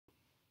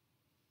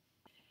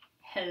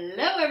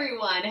Hello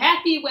everyone,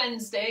 happy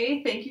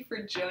Wednesday. Thank you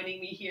for joining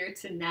me here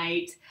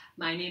tonight.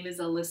 My name is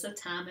Alyssa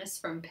Thomas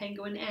from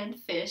Penguin and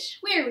Fish,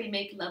 where we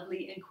make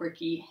lovely and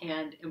quirky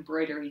hand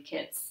embroidery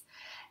kits.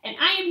 And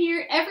I am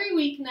here every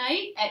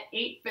weeknight at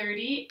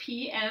 8:30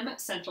 p.m.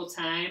 Central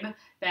Time.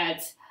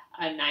 That's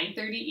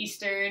 9:30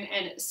 Eastern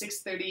and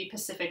 6:30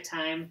 Pacific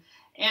Time.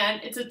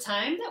 And it's a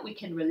time that we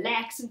can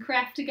relax and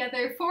craft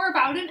together for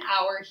about an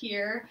hour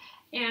here.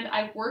 And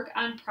I work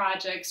on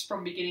projects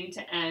from beginning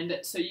to end,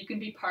 so you can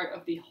be part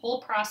of the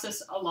whole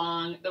process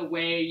along the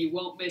way. You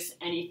won't miss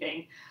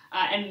anything.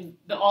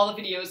 All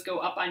the videos go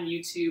up on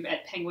YouTube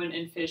at Penguin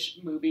and Fish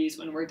Movies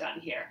when we're done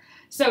here.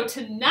 So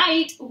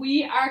tonight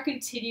we are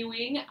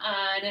continuing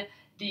on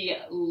the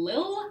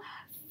Lil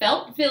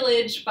Felt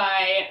Village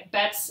by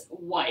Betz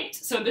White.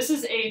 So this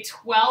is a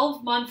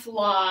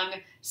 12-month-long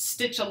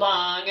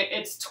stitch-along.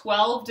 It's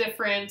 12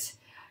 different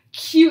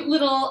cute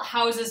little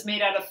houses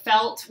made out of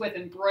felt with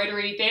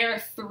embroidery. They are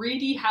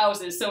 3D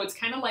houses, so it's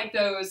kind of like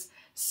those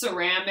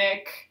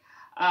ceramic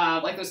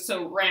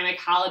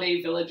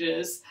holiday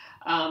villages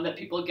that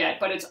people get,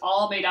 but it's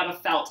all made out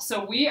of felt.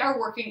 So we are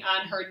working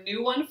on her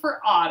new one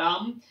for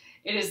autumn.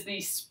 It is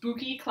the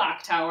Spooky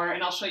Clock Tower,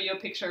 and I'll show you a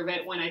picture of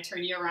it when I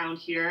turn you around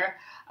here.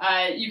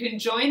 You can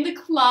join the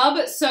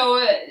club, so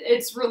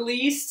it's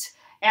released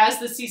as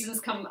the seasons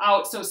come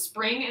out. So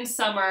spring and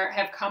summer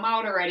have come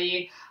out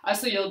already,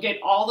 so you'll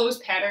get all those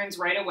patterns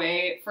right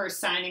away for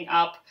signing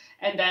up,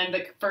 and then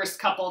the first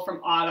couple from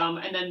autumn,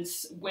 and then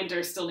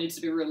winter still needs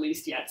to be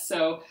released yet.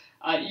 So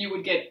you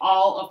would get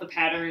all of the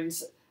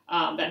patterns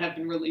that have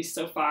been released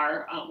so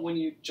far when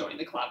you join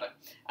the club.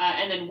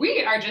 And then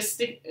we are just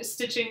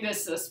stitching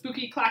this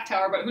Spooky Clock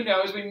Tower, but who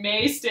knows, we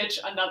may stitch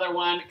another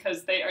one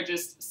because they are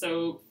just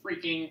so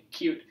freaking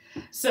cute.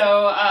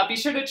 So be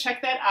sure to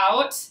check that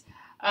out.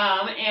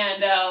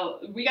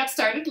 We got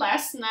started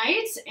last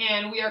night,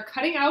 and we are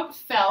cutting out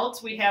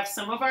felt. We have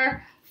some of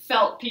our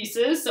felt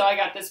pieces. So I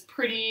got this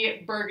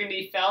pretty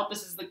burgundy felt.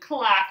 This is the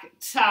clock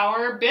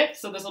tower bit.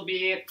 So this will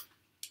be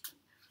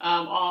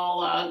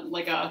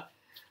like a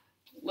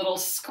little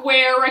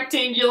square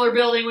rectangular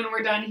building when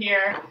we're done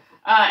here.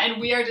 And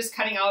we are just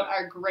cutting out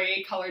our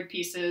gray colored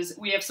pieces.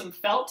 We have some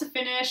felt to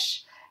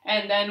finish,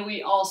 and then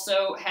we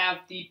also have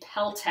the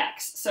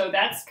Peltex. So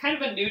that's kind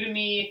of a new to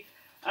me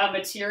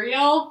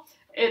material.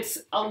 It's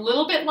a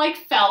little bit like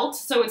felt,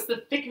 so it's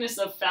the thickness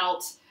of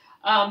felt,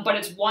 but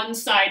it's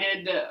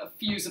one-sided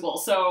fusible.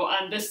 So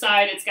on this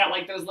side, it's got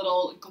like those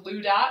little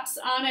glue dots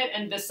on it,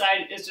 and this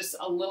side is just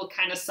a little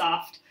kind of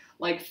soft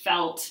like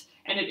felt,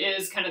 and it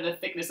is kind of the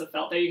thickness of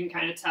felt there. You can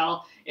kind of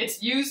tell.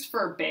 It's used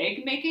for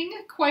bag making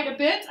quite a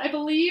bit, I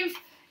believe,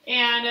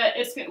 and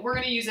we're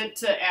going to use it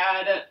to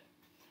add,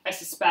 I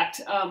suspect,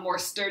 more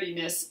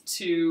sturdiness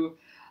to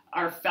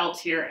our felt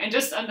here. And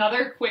just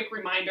another quick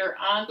reminder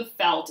on the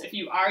felt, if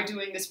you are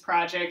doing this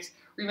project,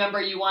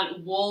 remember you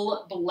want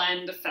wool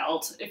blend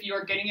felt. If you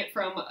are getting it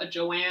from a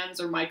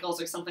Joann's or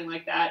Michael's or something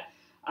like that,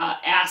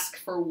 ask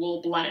for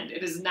wool blend.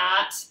 It is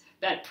not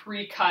that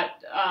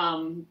pre-cut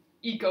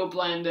eco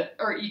blend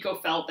or eco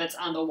felt that's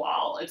on the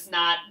wall. It's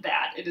not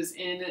that. It is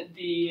in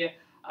the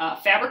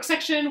fabric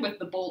section with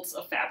the bolts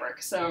of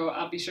fabric. So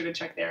be sure to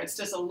check there. It's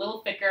just a little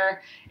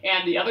thicker.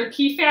 And the other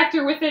key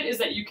factor with it is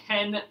that you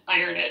can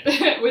iron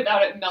it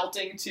without it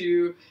melting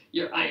to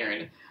your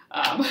iron.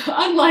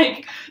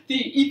 Unlike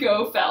the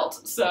eco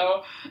felt.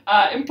 So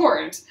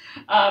important.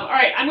 All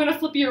right, I'm going to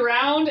flip you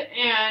around,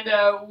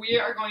 and we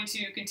are going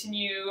to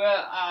continue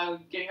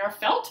getting our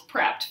felt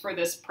prepped for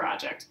this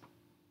project.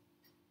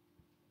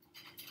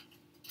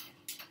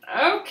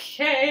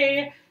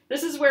 Okay.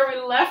 This is where we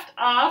left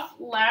off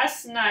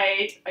last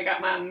night. I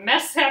got my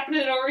mess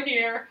happening over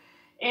here,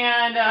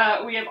 and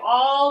we have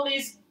all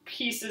these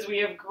pieces. We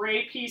have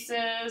gray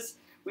pieces.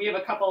 We have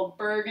a couple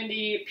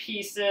burgundy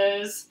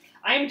pieces.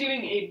 I'm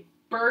doing a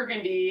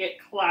burgundy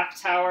clock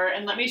tower,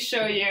 and let me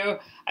show you.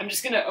 I'm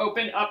just going to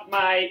open up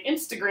my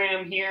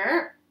Instagram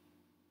here.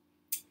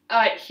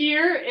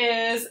 Here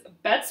is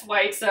Betz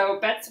White. So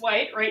Betz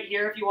White right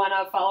here if you want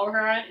to follow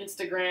her on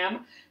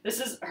Instagram. This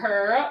is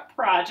her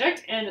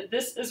project, and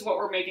this is what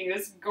we're making,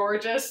 this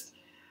gorgeous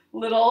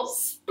little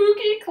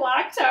spooky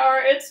clock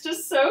tower. It's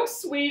just so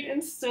sweet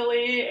and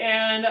silly,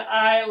 and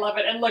I love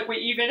it. And look, we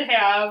even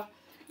have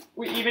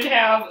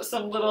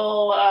some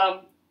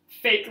little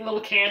fake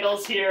little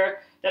candles here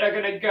that are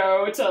going to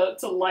go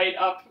to light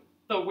up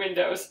the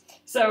windows.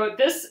 So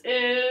this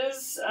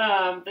is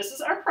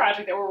our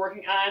project that we're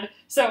working on.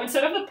 So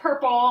instead of the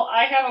purple,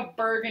 I have a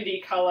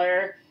burgundy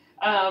color,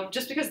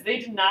 just because they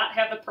did not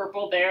have the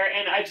purple there,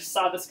 and I just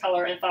saw this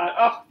color and thought,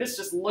 oh, this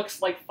just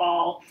looks like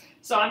fall.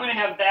 So I'm going to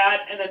have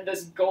that, and then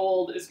this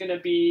gold is going to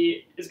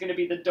be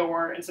the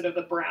door instead of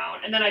the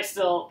brown. And then I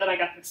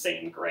got the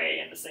same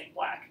gray and the same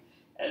black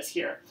as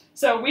here.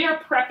 So we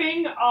are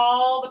prepping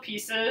all the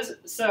pieces.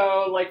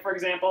 So like for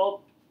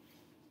example,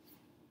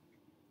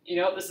 you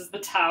know, this is the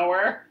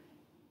tower.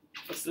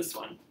 What's this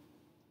one?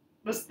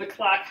 This is the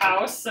clock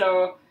house.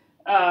 So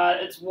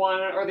it's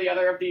one or the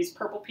other of these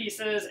purple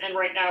pieces, and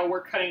right now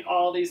we're cutting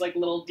all these like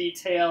little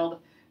detailed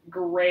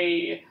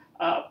gray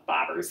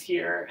bobbers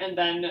here, and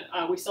then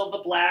we still have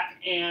the black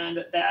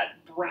and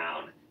that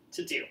brown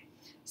to do.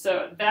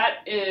 So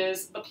that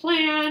is the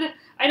plan.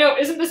 I know,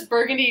 isn't this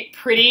burgundy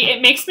pretty?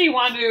 It makes me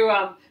want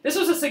to, this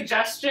was a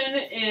suggestion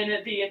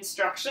in the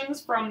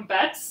instructions from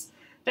Betz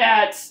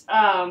that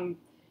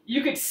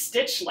you could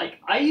stitch like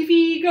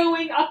ivy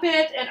going up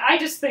it, and I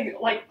just think,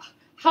 like,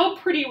 how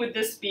pretty would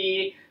this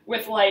be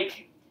with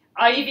like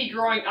ivy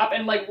growing up,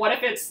 and like what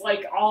if it's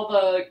like all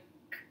the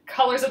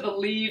colors of the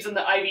leaves and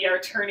the ivy are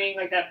turning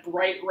like that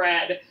bright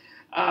red.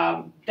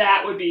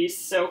 That would be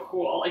so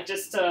cool. Like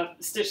just to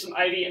stitch some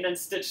ivy and then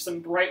stitch some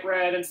bright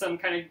red and some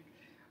kind of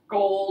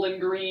gold and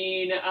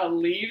green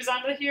leaves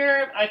onto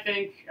here. I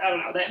think, I don't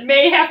know, that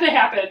may have to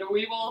happen.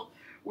 We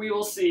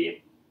will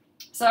see.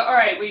 So, all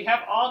right, we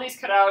have all these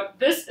cut out.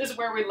 This is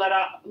where we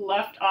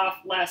left off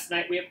last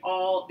night. We have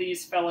all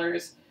these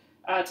fellers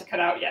to cut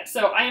out yet.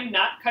 So I am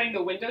not cutting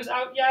the windows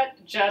out yet,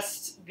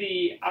 just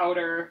the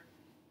outer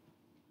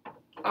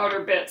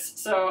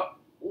bits. So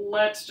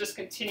let's just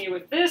continue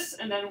with this,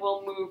 and then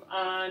we'll move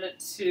on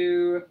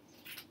to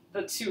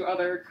the two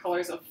other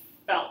colors of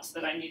felt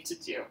that I need to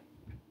do.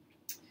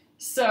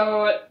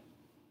 So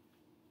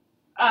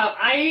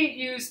I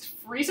used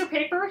freezer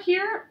paper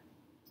here.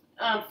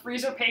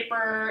 Freezer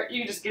paper,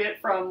 you can just get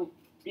it from,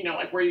 you know,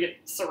 like where you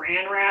get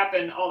saran wrap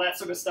and all that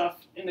sort of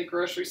stuff in the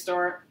grocery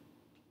store.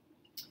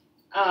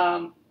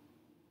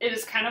 It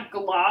is kind of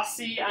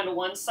glossy on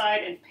one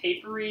side and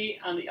papery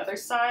on the other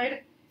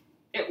side.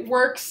 It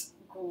works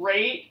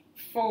great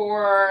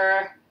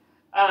for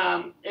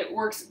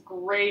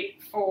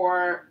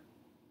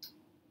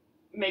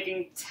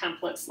making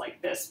templates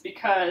like this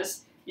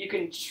because you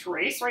can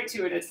trace right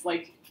to it. It's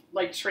like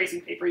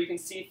tracing paper. You can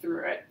see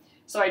through it.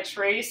 So I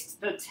traced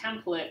the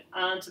template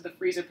onto the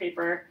freezer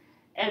paper,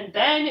 and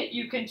then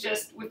you can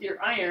just, with your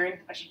iron,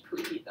 I should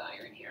preheat the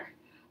iron here.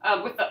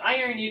 With the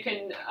iron, you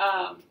can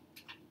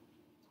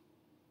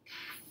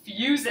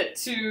fuse it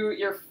to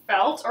your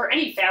felt, or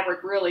any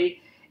fabric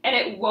really, and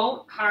it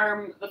won't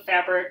harm the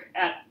fabric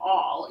at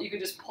all. You can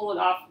just pull it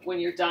off when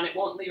you're done. It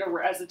won't leave a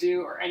residue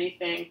or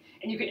anything,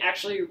 and you can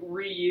actually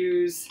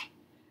reuse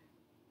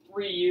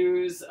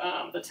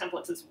the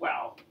templates as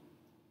well.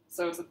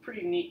 So it's a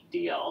pretty neat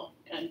deal,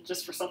 and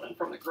just for something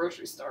from the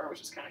grocery store,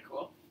 which is kind of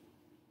cool.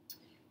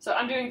 So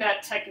I'm doing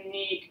that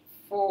technique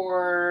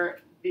for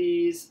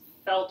these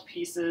felt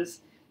pieces.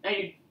 Now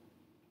you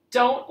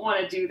don't want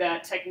to do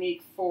that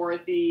technique for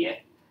the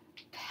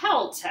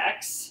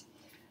Peltex,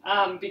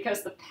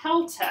 because the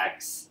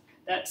Peltex,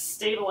 that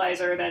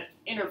stabilizer, that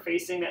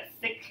interfacing, that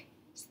thick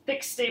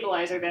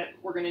stabilizer that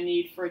we're going to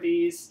need for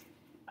these,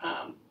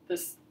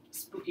 this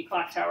spooky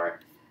clock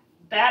tower,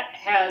 that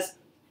has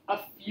a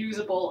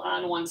fusible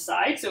on one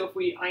side. So if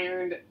we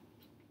ironed,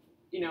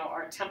 you know,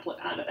 our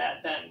template onto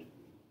that, then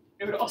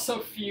it would also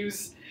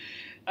fuse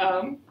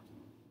that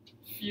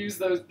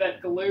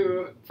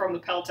glue from the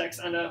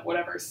Peltex onto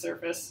whatever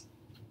surface.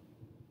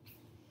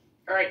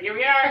 All right, here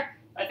we are.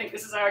 I think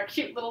this is our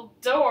cute little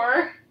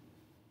door.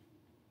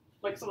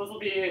 Like, so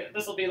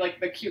this will be like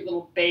the cute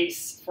little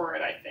base for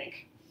it, I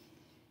think.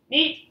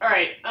 Neat. All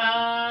right,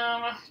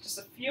 just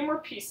a few more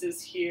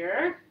pieces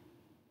here.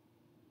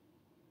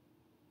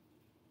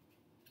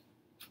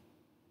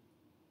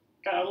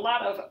 Got a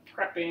lot of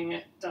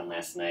prepping done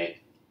last night.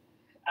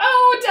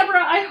 Oh,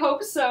 Deborah, I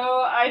hope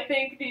so. I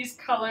think these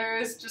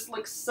colors just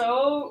look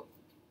so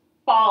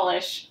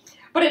fallish,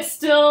 but it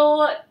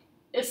still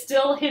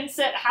hints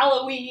at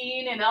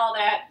Halloween and all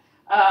that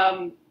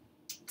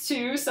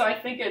too. So I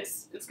think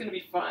it's going to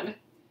be fun.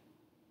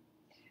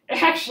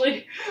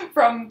 Actually,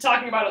 from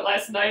talking about it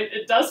last night,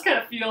 it does kind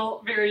of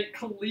feel very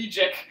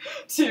collegiate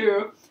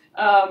too.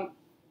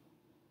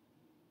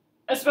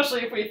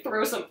 Especially if we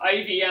throw some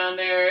ivy on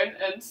there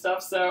and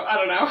stuff, so I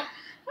don't know.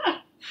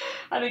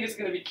 I think it's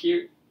going to be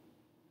cute.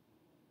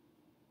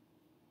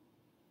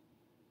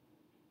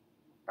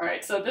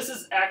 Alright, so this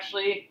is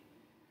actually,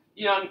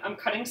 you know, I'm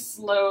cutting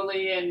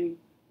slowly and,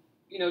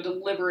 you know,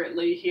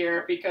 deliberately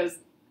here because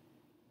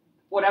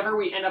whatever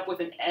we end up with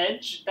an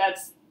edge,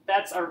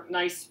 that's our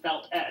nice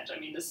felt edge. I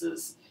mean, this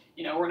is,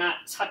 you know, we're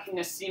not tucking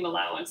a seam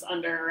allowance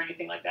under or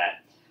anything like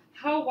that.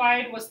 How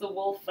wide was the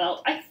wool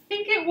felt? I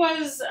think it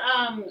was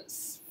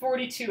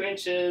 42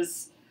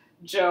 inches,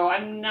 Joe.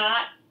 I'm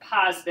not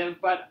positive,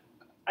 but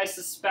I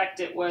suspect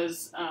it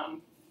was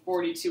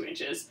 42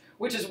 inches,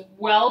 which is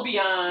well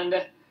beyond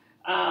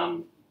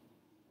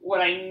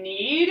what I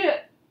need.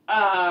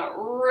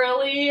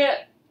 Really,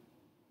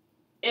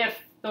 if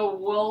the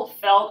wool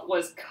felt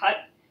was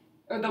cut,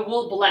 or the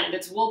wool blend,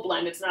 it's wool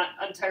blend, it's not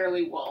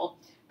entirely wool,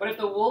 but if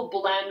the wool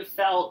blend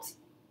felt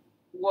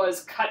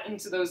was cut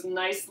into those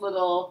nice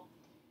little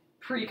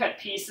pre-cut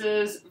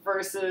pieces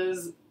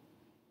versus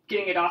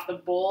getting it off the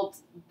bolt,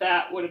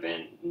 that would have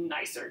been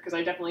nicer, because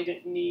I definitely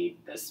didn't need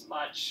this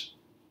much.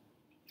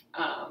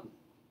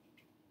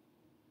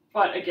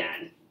 But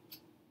again,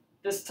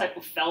 this type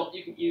of felt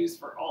you can use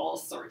for all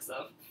sorts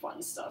of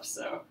fun stuff.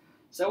 So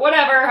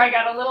whatever, I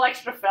got a little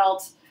extra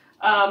felt.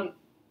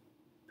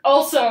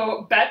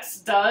 Also, Betz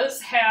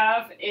does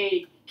have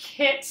a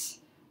kit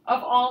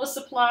of all the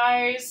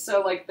supplies. So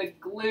like the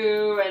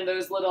glue and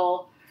those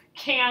little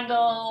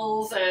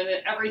candles and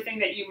everything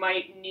that you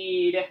might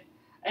need,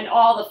 and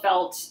all the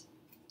felt.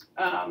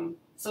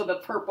 So the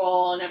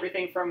purple and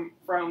everything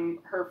from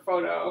her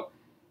photo,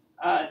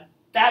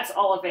 that's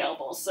all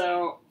available.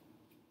 So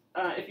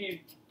if you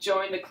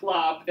join the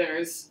club,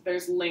 there's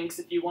links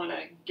if you want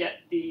to get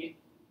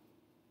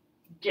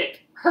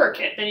her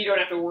kit. Then you don't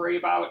have to worry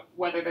about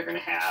whether they're going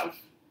to have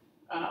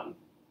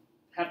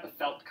the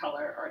felt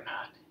color or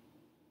not.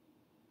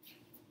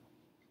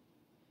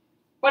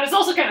 But it's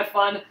also kind of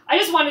fun. I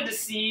just wanted to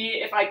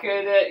see if I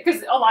could,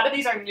 because a lot of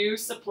these are new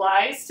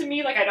supplies to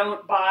me. Like I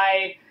don't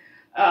buy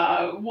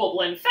wool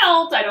blend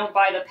felt, I don't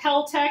buy the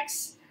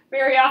Peltex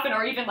very often,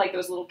 or even like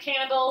those little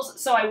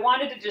candles. So I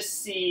wanted to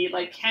just see,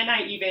 like, can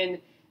I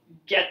even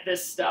get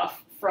this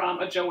stuff from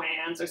a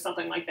Joann's or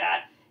something like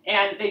that?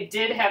 And they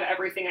did have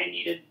everything I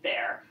needed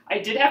there. I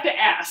did have to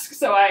ask.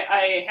 So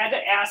I had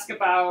to ask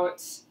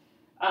about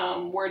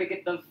where to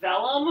get the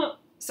vellum.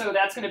 So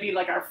that's going to be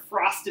like our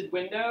frosted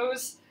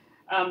windows.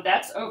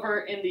 That's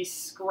over in the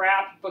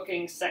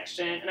scrapbooking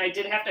section. And I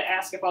did have to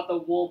ask about the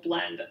wool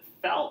blend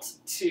felt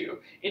too.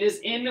 It is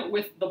in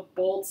with the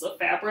bolts of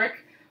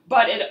fabric,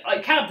 but it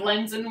kind of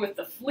blends in with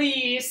the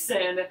fleece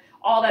and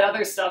all that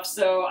other stuff.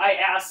 So I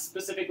asked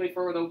specifically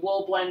for the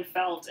wool blend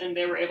felt, and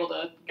they were able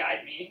to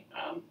guide me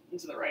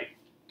into the right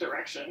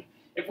direction.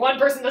 If one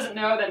person doesn't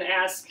know, then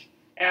ask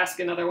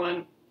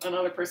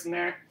another person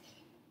there.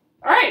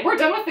 All right, we're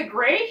done with the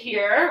gray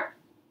here.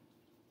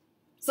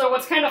 So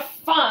what's kind of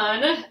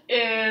fun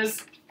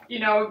is, you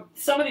know,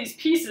 some of these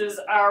pieces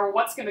are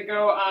what's going to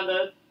go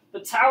on the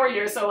tower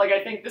here. So like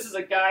I think this is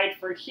a guide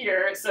for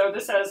here. So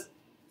this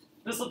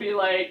will be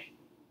like,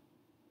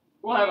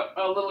 we'll have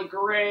a little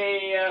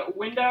gray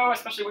window,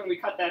 especially when we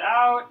cut that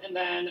out. And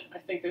then I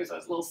think there's a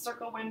little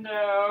circle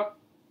window.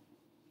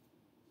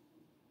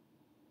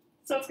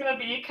 So it's going to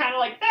be kind of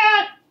like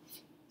that.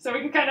 So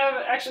we can kind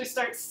of actually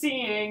start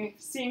seeing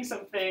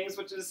some things,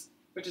 which is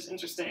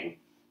interesting.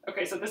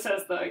 Okay, so this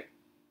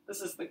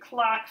is the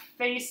clock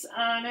face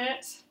on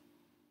it,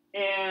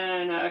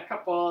 and a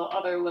couple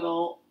other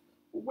little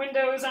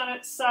windows on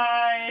its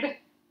side.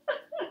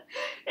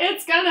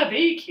 It's gonna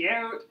be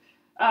cute.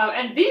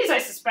 And these, I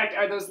suspect,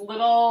 are those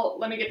little,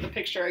 let me get the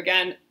picture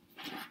again.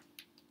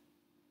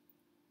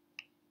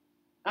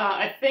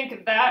 I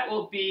think that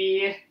will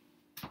be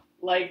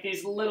like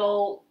these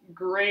little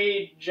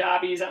gray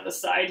jobbies on the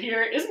side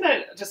here. Isn't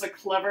that just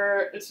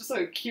it's just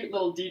a cute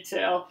little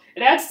detail.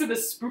 It adds to the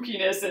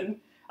spookiness, and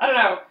I don't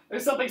know,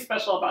 there's something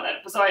special about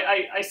it. So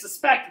I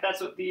suspect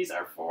that's what these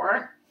are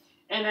for.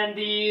 And then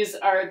these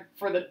are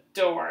for the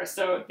door.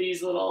 So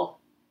these little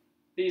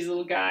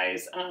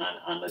guys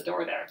on the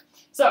door there.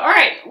 So, all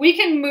right, we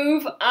can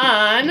move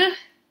on.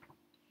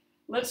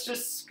 Let's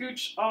just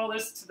scooch all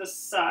this to the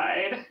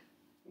side.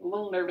 I'm a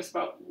little nervous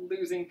about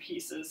losing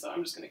pieces, so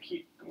I'm going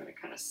to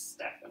kind of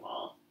stack them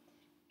all,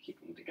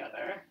 keep them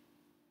together.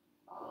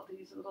 All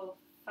these little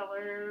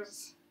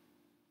fellers.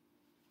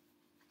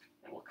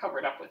 And we'll cover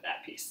it up with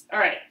that piece. All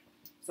right,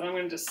 so I'm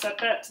going to just set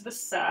that to the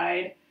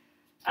side.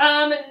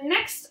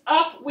 Next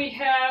up, we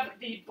have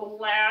the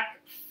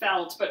black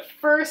felt, but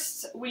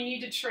first we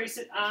need to trace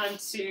it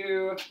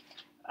onto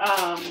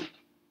our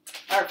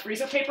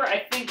freezer paper. I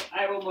think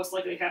I will most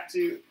likely have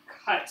to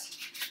cut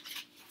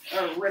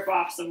or rip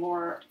off some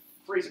more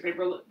freezer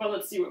paper, but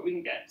let's see what we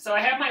can get. So I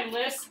have my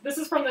list. This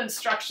is from the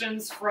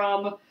instructions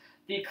from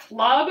the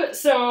club.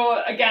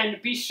 So again,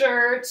 be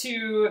sure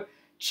to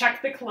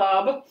check the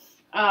club.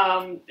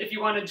 If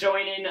you want to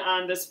join in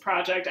on this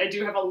project, I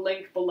do have a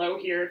link below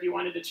here if you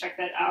wanted to check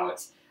that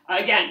out.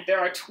 Again, there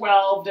are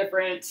 12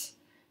 different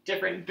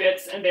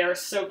bits, and they are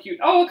so cute.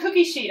 Oh, a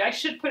cookie sheet. I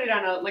should put it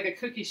on a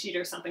cookie sheet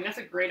or something. That's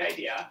a great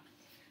idea.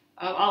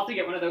 I'll have to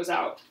get one of those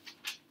out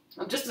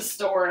just to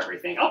store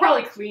everything. I'll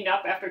probably clean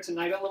up after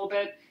tonight a little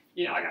bit.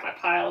 You know, I got my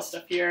pile of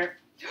stuff here.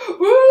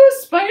 Ooh,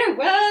 spider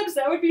webs.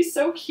 That would be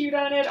so cute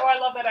on it. Oh, I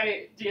love that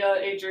idea,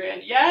 Adrian.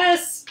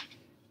 Yes!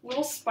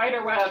 Little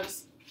spider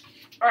webs.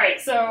 All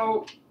right,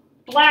 so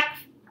black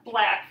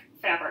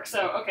fabric.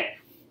 So, okay.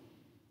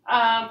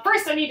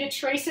 First, I need to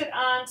trace it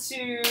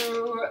onto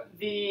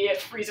the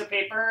freezer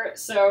paper.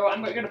 So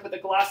I'm going to put the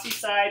glossy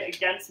side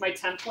against my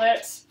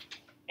template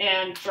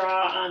and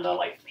draw on the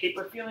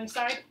paper feeling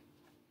side.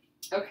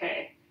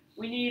 Okay,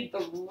 we need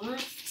the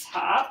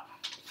rooftop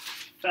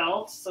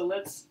felt. So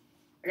I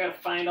got to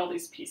find all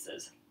these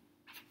pieces.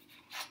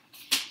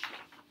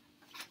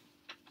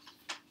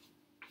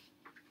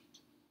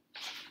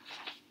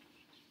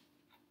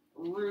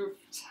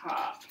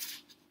 Rooftop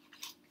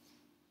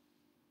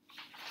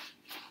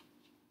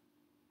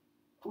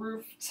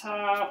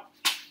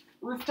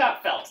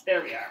felt.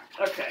 There we are.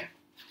 Okay,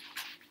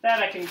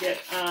 that I can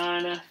get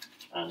on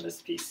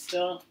this piece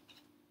still.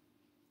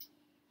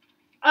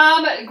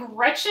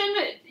 Gretchen,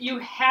 you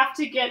have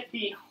to get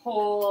the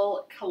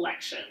whole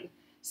collection.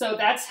 So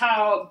that's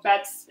how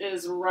Betz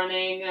is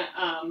running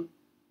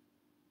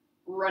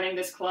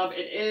this club.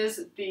 It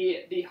is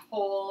the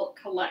whole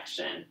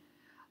collection.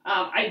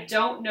 I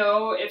don't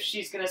know if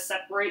she's going to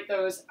separate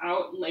those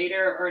out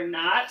later or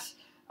not,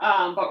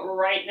 but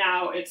right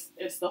now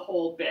it's the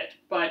whole bit.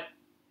 But,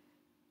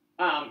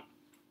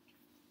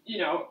 you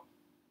know,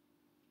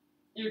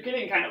 you're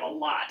getting kind of a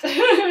lot.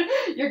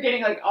 You're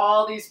getting like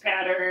all these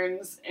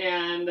patterns,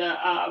 and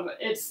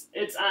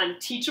it's on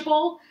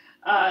Teachable.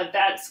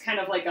 That's kind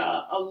of like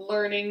a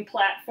learning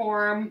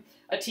platform,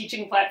 a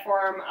teaching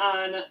platform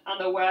on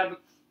the web.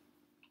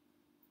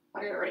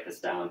 I'm gonna write this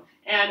down.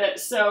 And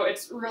so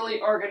it's really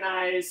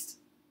organized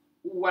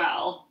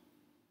well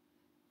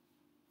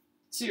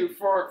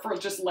for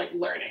just like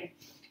learning.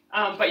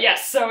 But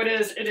yes, so it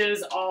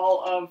is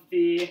all of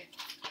the,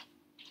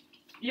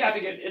 you have to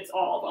get, it's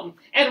all of them.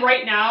 And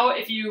right now,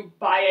 if you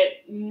buy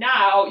it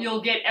now,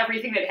 you'll get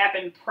everything that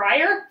happened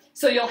prior.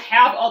 So you'll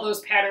have all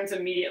those patterns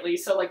immediately.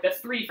 So like the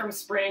 3 from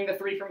spring, the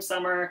 3 from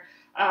summer,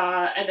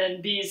 and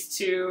then these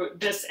 2,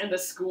 this and the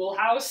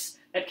schoolhouse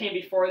that came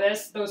before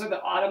this. Those are the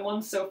autumn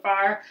ones so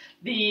far.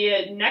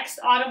 The next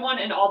autumn one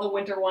and all the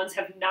winter ones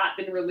have not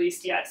been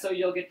released yet, so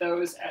you'll get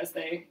those as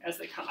they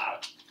come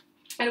out.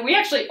 And we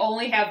actually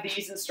only have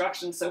these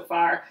instructions so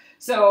far.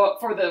 So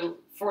for the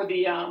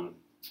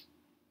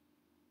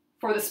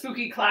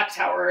Spooky Clock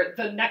Tower,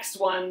 the next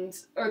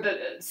ones, or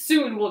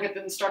soon we'll get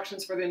the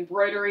instructions for the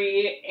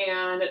embroidery,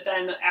 and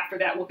then after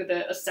that we'll get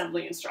the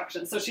assembly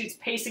instructions. So she's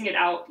pacing it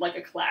out like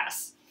a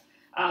class.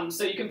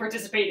 So you can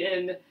participate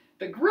in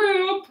the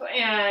group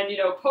and, you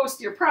know,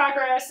 post your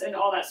progress and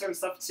all that sort of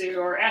stuff too,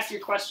 or ask your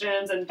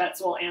questions and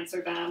Betz will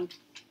answer them.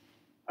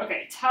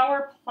 Okay,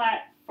 tower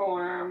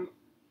platform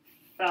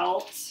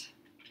felt.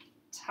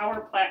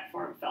 Tower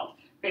platform felt.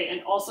 Okay,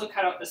 and also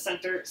cut out the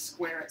center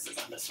square, it says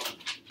on this one.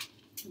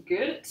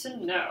 Good to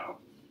know.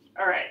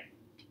 All right.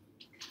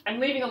 I'm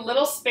leaving a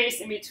little space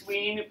in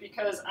between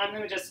because I'm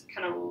going to just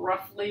kind of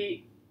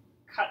roughly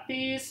cut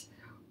these.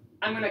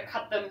 I'm going to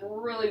cut them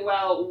really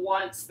well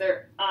once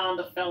they're on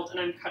the felt,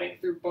 and I'm cutting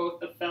through both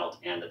the felt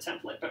and the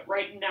template. But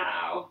right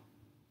now,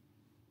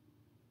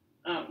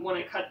 when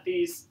I cut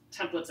these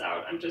templates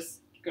out, I'm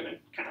just going to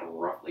kind of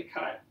roughly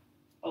cut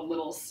a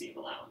little seam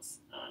allowance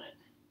on it.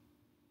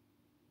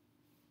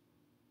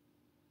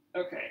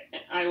 Okay,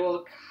 and I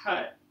will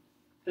cut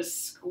the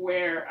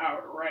square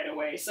out right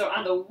away. So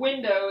on the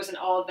windows and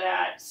all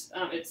that,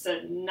 it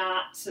said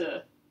not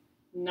to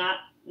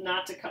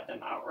cut them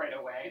out right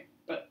away,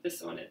 but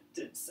this one it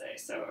did say.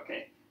 So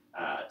okay,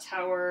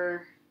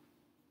 tower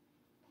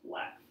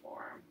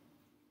platform,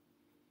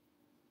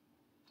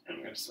 and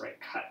I'm gonna just write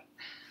cut,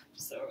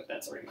 so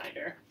that's a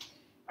reminder.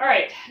 All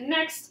right,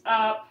 next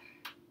up,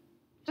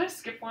 did I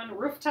skip one?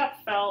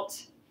 Rooftop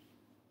felt,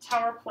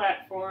 tower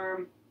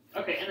platform.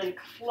 Okay, and then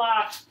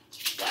clock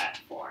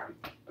platform.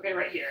 Okay,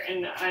 right here.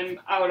 And I'm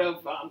out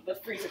of the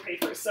freezer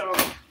paper, so,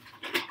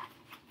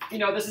 you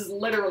know, this is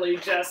literally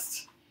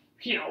just,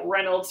 you know,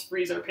 Reynolds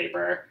freezer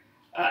paper,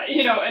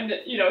 you know, and,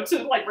 you know,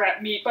 to, like,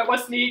 wrap meat. But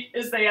what's neat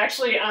is they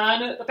actually,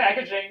 on the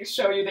packaging,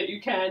 show you that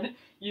you can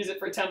use it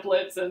for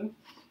templates and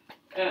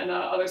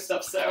other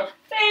stuff. So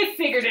they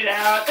figured it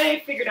out.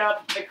 They figured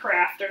out the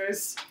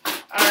crafters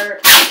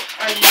are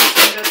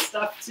using this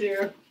stuff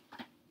too.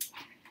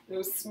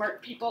 Those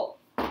smart people.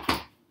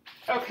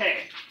 Okay.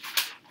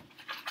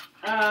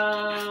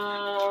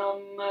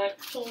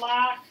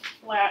 Clock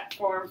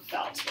platform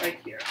felt right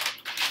here.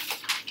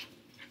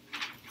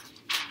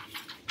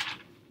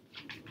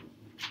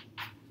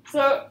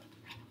 So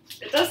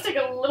it does take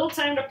a little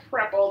time to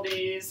prep all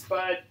these,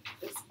 but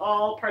it's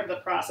all part of the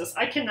process.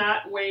 I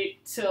cannot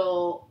wait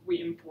till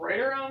we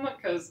embroider them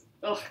because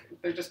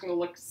they're just going to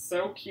look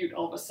so cute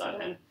all of a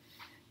sudden.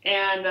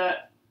 And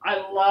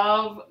I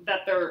love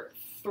that they're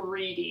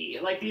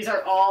 3D. Like, these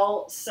are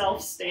all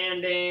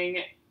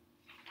self-standing,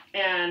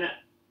 and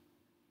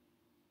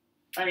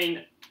I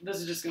mean, this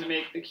is just going to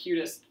make the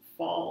cutest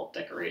fall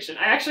decoration.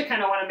 I actually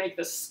kind of want to make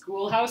the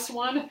schoolhouse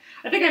one.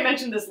 I think I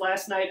mentioned this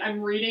last night. I'm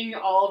reading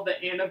all of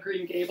the Anne of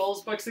Green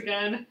Gables books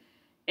again,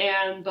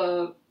 and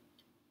the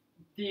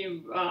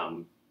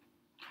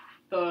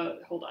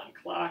hold on,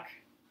 clock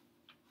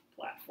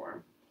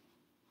platform.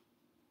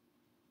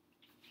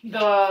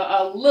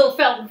 The Lil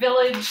Felt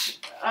Village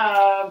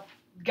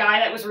guy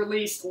that was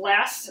released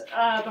last,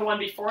 the one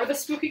before the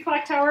Spooky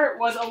Clock Tower,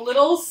 was a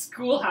little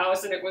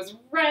schoolhouse, and it was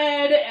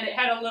red, and it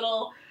had a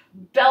little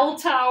bell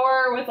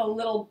tower with a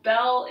little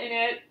bell in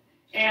it,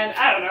 and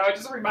I don't know, it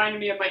just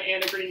reminded me of my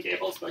Anne of Green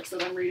Gables books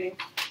that I'm reading.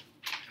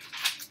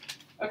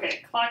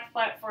 Okay, clock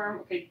platform,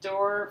 okay,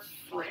 door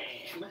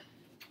frame.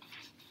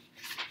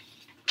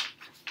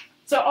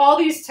 So all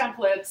these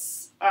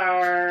templates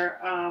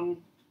are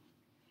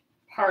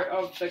part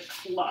of the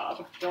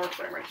club, door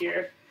frame right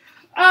here.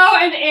 Oh,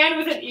 and Anne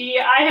with an E,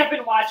 I have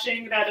been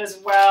watching that as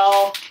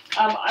well.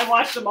 I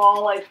watched them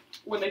all like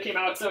when they came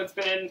out, so it's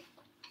been,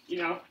 you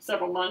know,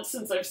 several months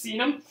since I've seen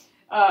them.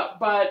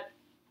 But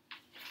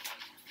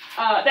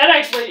that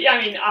actually,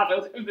 I mean,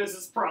 obviously, this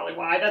is probably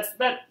why. This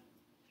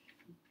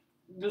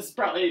is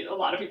probably a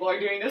lot of people are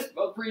doing this,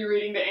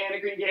 rereading the Anne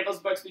of Green Gables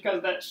books because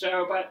of that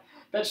show. But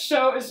that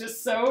show is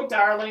just so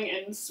darling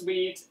and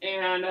sweet,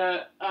 and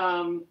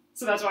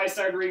So that's why I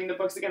started reading the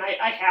books again.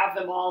 I have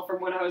them all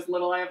from when I was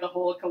little. I have the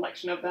whole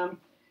collection of them,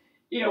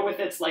 you know, with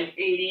its like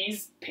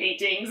 80s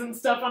paintings and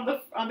stuff on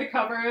the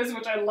covers,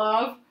 which I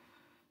love.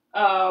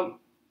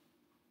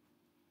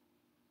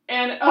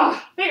 And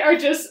they are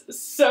just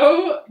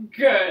so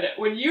good.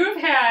 When you have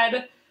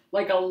had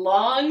like a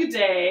long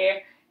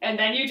day and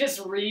then you just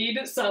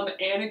read some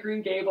Anne of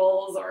Green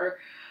Gables or,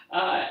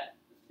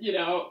 you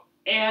know,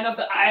 Anne of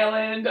the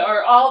Island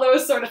or all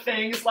those sort of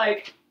things,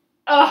 like,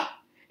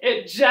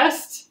 it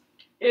just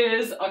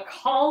is a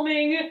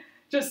calming,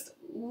 just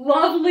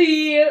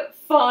lovely,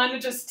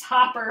 fun, just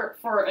topper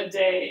for a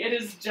day. It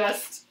is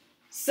just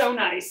so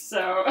nice.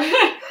 So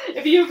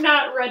if you've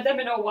not read them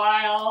in a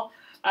while,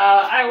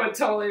 I would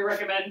totally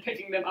recommend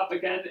picking them up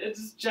again.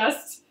 It's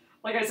just,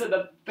 like I said,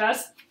 the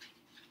best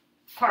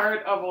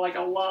part of like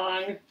a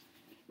long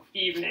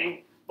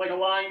evening, like a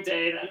long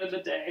day, the end of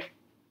the day.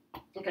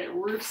 Okay,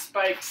 roof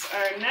spikes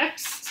are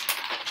next.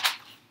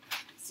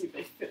 Let's see if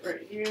they fit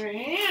right here.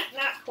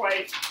 Not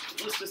quite.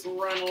 Let's just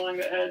run along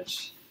the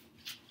edge.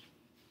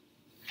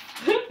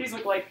 These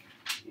look like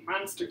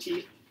monster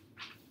teeth.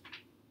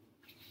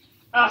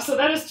 So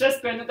that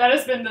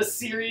has been the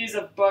series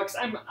of books.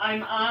 I'm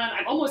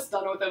almost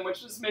done with them,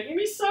 which is making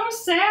me so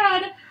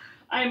sad.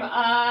 I'm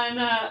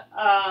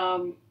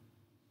on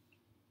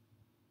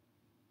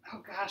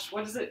oh gosh,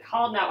 what is it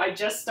called now? I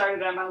just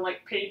started. I'm on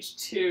like page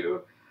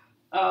 2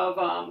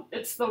 of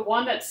it's the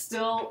one that's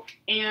still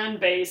Anne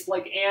based,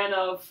 like Anne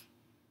of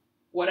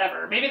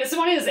whatever. Maybe this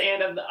one is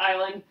Anne of the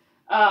Island.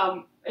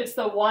 It's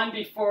the one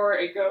before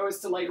it goes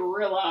to like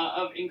Rilla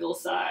of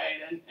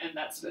Ingleside and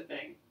that sort of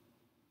thing.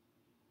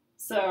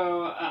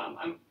 So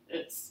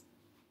it's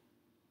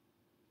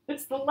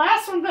the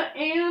last one of the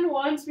Anne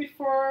ones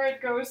before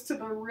it goes to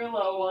the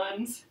Rilla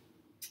ones.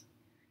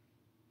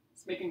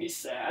 It's making me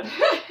sad.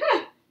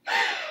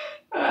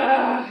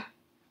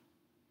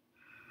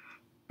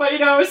 But you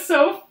know, it's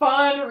so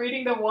fun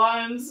reading the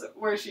ones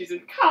where she's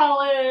in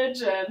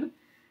college and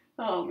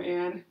oh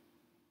man,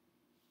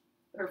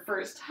 her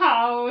first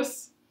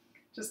house.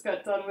 Just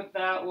got done with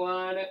that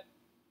one.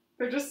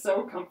 They're just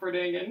so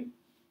comforting and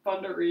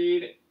fun to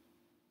read.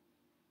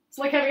 It's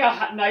like having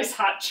a nice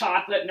hot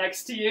chocolate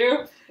next to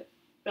you.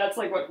 That's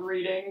like what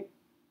reading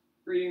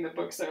the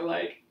books are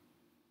like.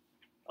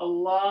 A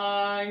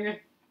long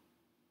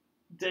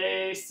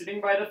day sitting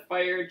by the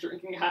fire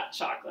drinking hot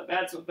chocolate.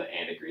 That's what the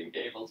Anne of Green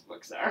Gables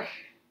books are.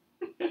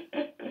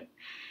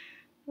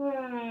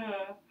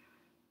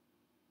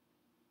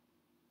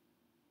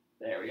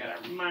 There, we got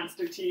our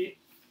monster teeth.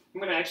 I'm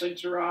going to actually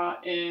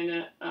draw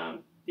in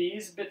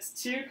these bits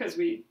too, because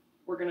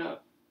we're going to,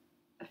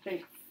 I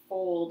think,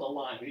 fold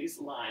along these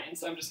lines.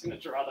 So I'm just going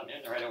to draw them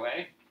in right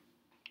away.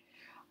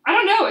 I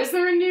don't know. Is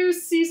there a new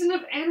season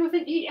of Anne with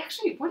an E?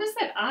 Actually, what is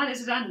that on?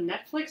 Is it on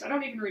Netflix? I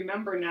don't even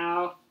remember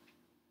now.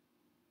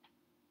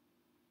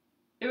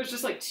 It was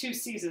just like 2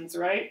 seasons,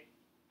 right?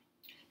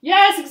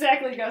 Yes,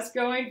 exactly, Gus.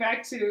 Going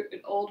back to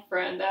an old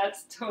friend.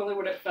 That's totally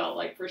what it felt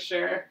like for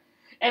sure.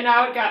 And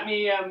now it got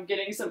me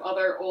getting some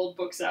other old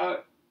books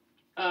out.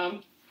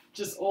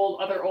 Just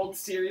other old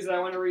series that I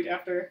want to read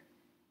after.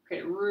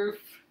 Okay, roof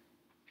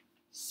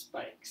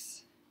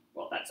spikes.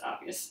 Well, that's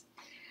obvious.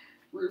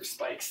 Roof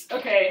spikes.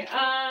 Okay,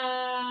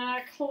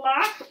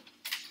 clock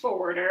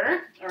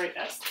border. All right,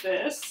 that's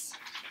this.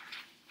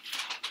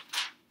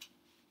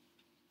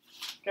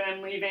 Okay,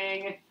 I'm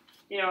leaving,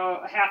 you know,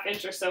 a ½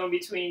 inch or so in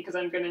between because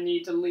I'm going to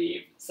need to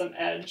leave some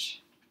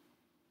edge.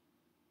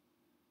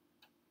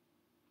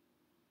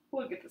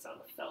 We'll get this on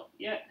the felt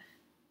yet.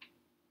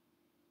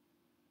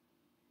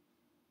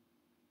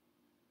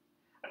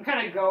 I'm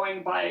kind of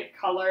going by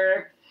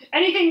color.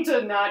 Anything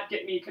to not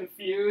get me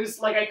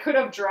confused. Like I could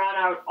have drawn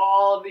out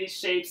all of these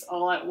shapes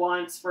all at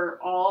once for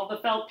all of the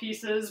felt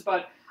pieces,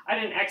 but I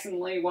didn't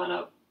accidentally want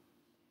to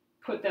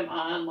put them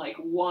on like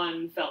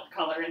one felt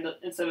color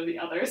instead of the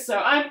other.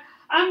 So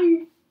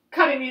I'm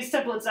cutting these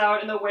templates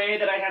out in the way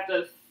that I have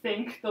to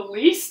think the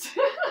least,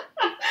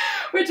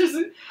 which is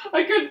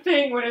a good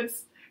thing when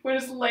it's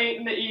late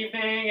in the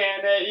evening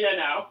and you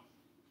know,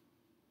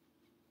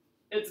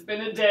 it's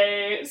been a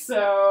day.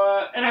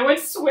 So and I went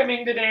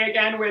swimming today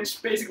again,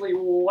 which basically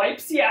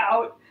wipes you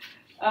out.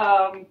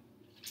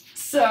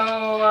 So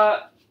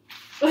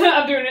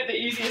I'm doing it the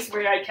easiest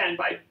way I can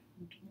by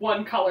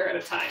one color at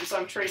a time. So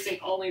I'm tracing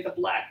only the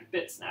black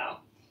bits now.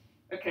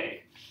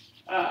 Okay,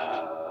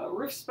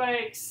 roof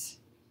spikes,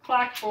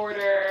 clock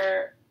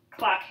border,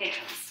 clock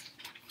hands.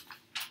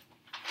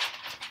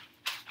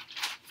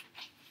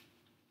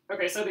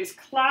 Okay, so these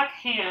clock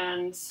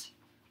hands,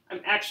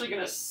 I'm actually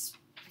going to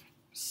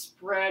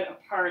spread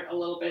apart a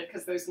little bit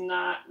because there's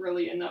not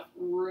really enough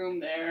room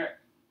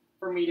there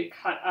for me to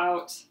cut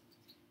out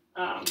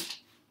a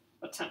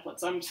template.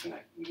 So I'm just going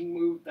to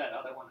move that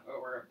other one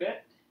over a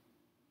bit.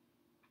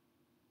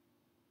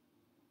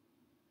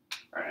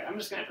 All right, I'm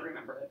just going to have to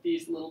remember that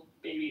these little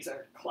babies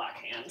are clock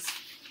hands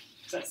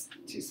because that's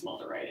too small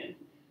to write in.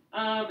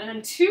 And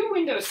then 2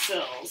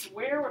 windowsills.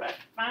 Where would I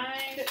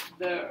find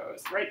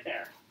those? Right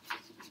there.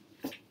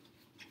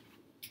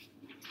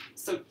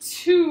 So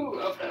 2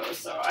 of those,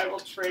 so I will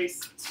trace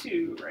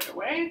 2 right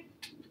away.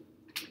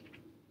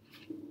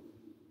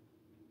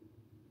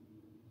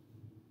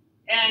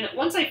 And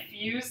once I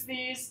fuse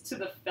these to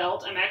the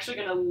felt, I'm actually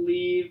going to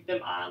leave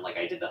them on like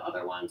I did the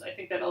other ones. I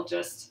think that'll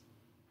just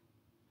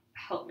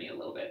help me a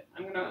little bit.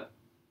 I'm going to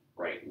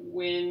write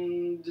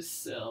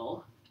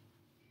windsill,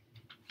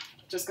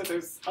 just because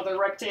there's other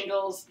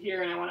rectangles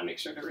here, and I want to make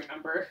sure to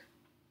remember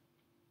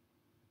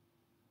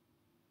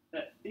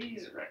that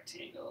these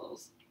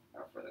rectangles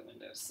are for the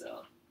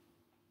windowsill.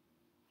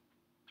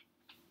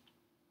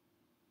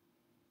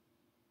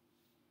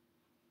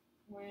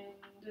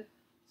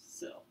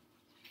 Windsill.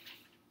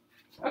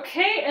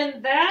 Okay,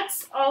 and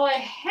that's all I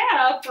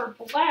have for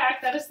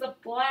black. That is the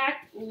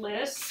black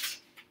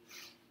list.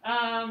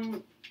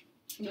 I'm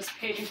just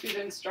paging through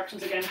the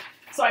instructions again.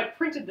 So I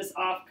printed this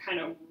off kind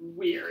of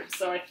weird.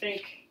 So I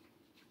think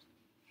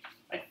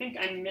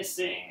I'm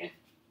missing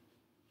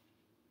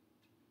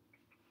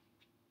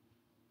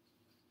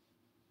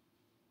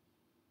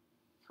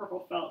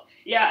purple felt.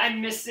 Yeah,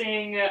 I'm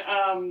missing,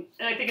 and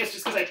I think it's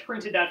just because I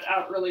printed that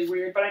out really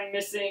weird, but I'm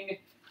missing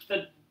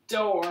the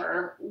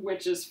door,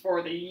 which is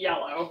for the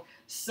yellow.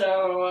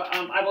 So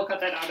I will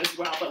cut that out as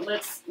well, but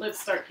let's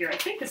start here. I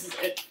think this is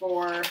it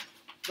for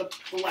the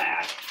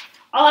black.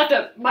 I'll have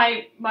to,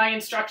 my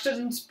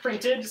instructions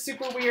printed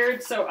super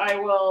weird, so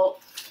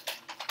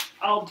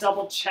I'll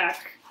double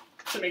check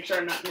to make sure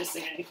I'm not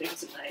missing anything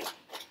tonight.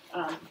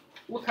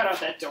 We'll cut out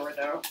that door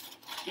though,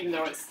 even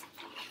though it's,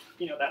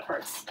 you know, that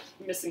part's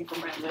missing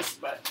from my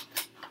list, but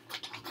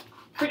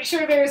pretty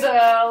sure there's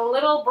a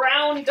little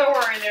brown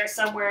door in there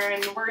somewhere,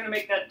 and we're going to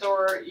make that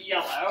door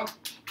yellow.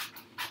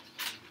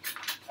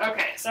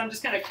 Okay, so I'm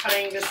just kind of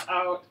cutting this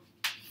out,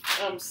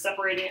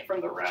 separating it from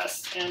the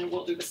rest, and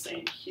we'll do the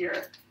same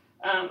here.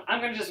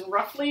 I'm going to just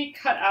roughly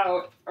cut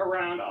out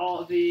around all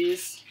of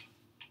these.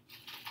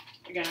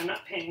 Again, I'm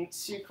not paying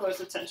too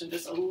close attention,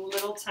 just a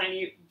little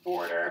tiny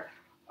border.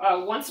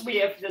 Once we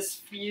have this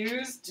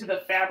fused to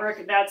the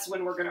fabric, that's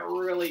when we're going to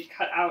really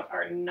cut out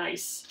our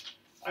nice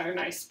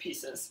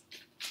pieces.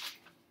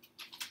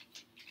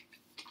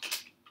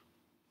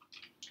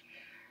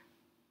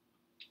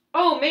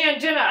 Oh man,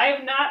 Jenna, I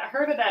have not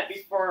heard of that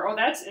before. Oh,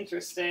 that's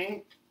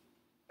interesting.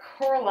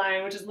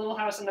 Coraline, which is Little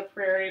House on the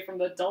Prairie from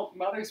the adult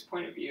mother's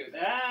point of view.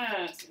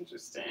 That's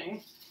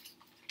interesting.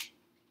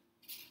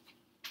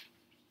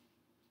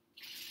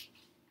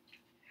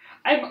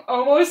 I'm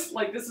almost,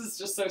 like, this is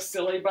just so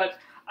silly, but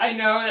I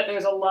know that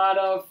there's a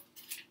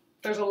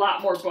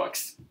lot more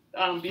books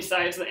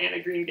besides the Anne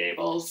of Green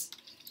Gables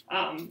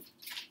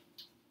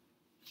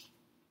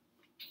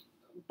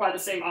by the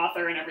same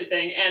author and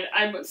everything, and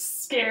I'm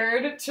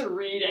scared to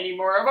read any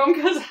more of them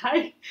because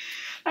I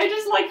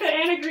just like the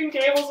Anne of Green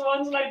Gables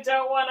ones, and I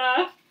don't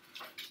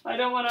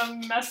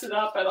wanna mess it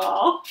up at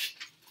all.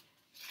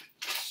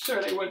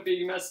 Sure, they would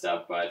be messed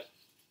up, but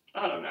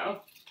I don't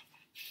know.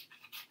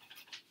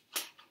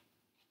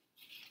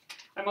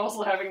 I'm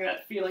also having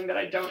that feeling that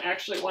I don't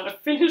actually want to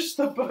finish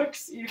the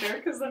books either,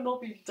 because then they'll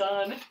be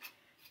done,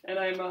 and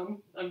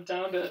I'm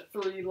down to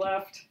 3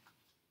 left.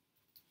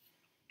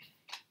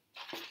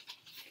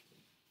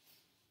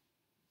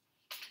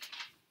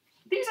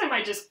 These I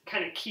might just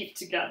kind of keep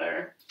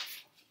together.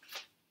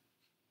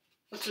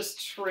 Let's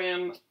just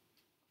trim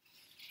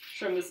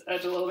this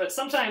edge a little bit.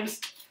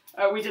 Sometimes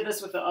we did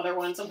this with the other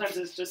one. Sometimes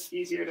it's just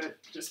easier to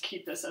just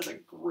keep this as a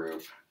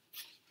group.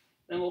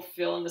 Then we'll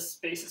fill in the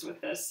spaces with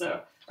this. So,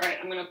 all right,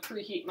 I'm going to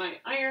preheat my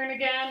iron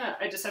again.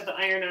 I just have the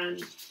iron on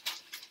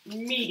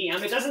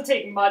medium. It doesn't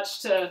take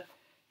much to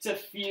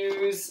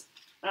fuse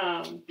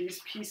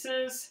these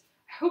pieces.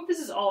 I hope this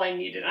is all I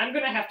needed. I'm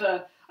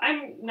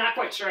not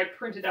quite sure I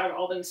printed out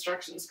all the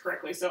instructions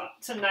correctly, so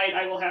tonight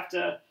I will have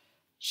to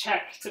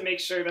check to make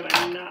sure that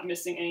I'm not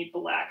missing any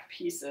black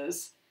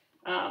pieces.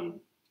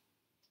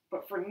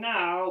 But for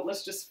now,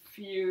 let's just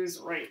fuse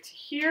right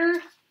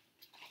here.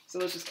 So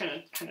let's just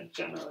kind of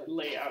generally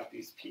lay out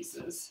these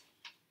pieces.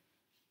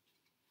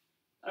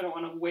 I don't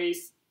want to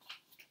waste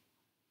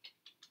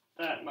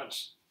that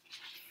much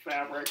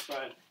fabric,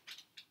 but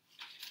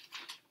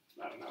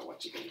I don't know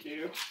what you can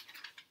do.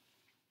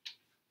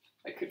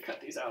 I could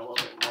cut these out a little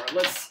bit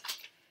more.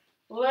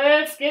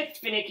 Let's get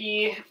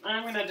finicky.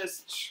 I'm gonna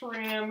just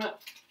trim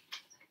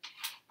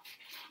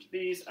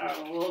these out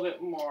a little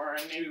bit more,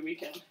 and maybe we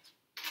can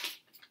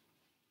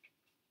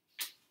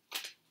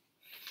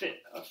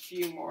fit a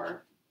few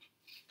more.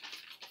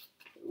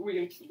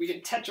 We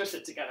can Tetris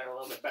it together a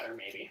little bit better,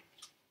 maybe.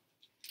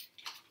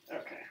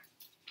 Okay.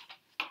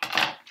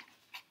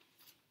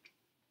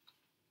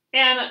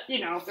 And, you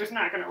know, there's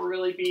not going to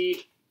really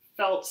be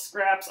felt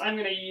scraps. I'm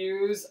going to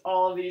use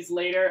all of these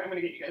later. I'm going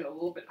to get you guys a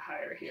little bit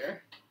higher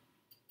here.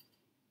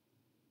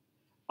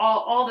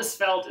 All this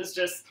felt is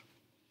just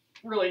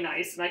really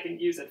nice, and I can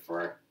use it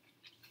for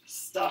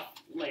stuff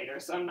later,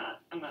 so I'm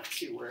not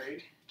too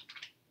worried.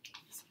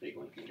 This big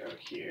one can go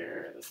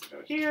here, this will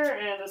go here,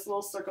 and this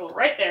little circle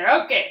right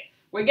there. Okay,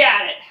 we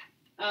got it.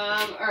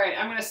 All right,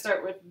 I'm going to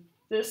start with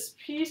this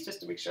piece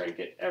just to make sure I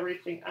get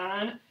everything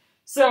on.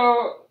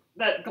 So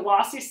that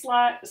glossy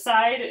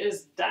side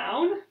is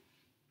down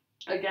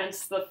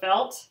against the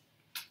felt.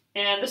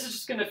 And this is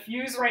just going to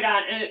fuse right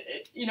on, and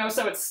you know,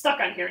 so it's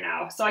stuck on here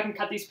now, so I can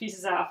cut these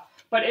pieces off.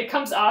 But it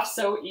comes off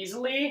so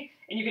easily,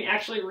 and you can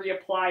actually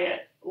reapply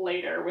it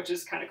later, which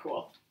is kind of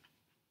cool.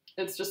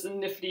 It's just a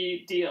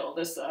nifty deal,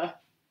 this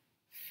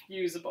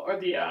fusible, or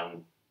the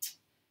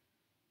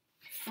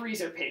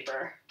freezer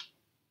paper.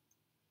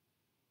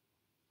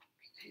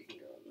 You can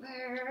go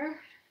there.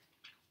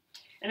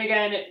 And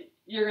again,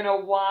 you're gonna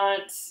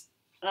want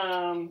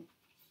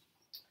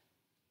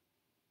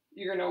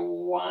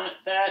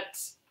that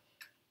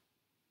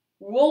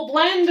wool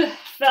blend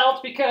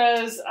felt,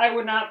 because I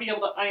would not be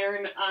able to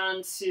iron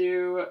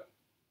onto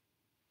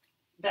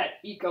that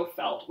eco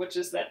felt, which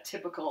is that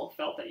typical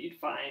felt that you'd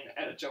find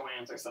at a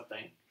Joann's or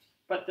something.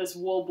 But this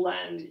wool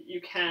blend, you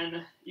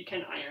can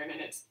iron,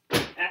 and it's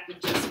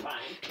acted just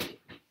fine.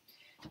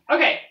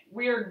 Okay,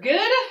 we're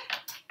good.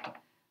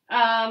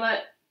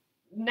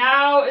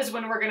 Now is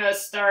when we're gonna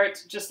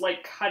start just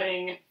like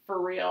cutting for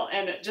real,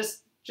 and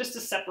just to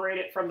separate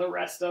it from the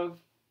rest of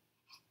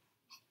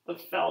the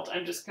felt,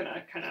 I'm just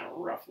gonna kind of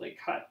roughly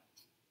cut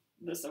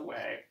this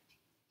away.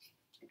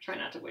 Try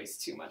not to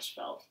waste too much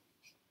felt.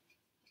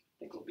 I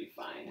think we'll be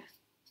fine.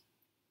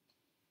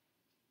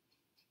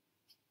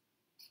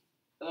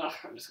 Ugh,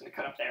 I'm just gonna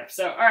cut up there.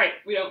 So, all right,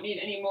 we don't need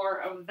any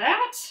more of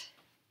that.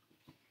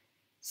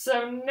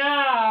 So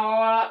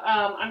now,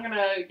 I'm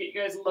gonna get you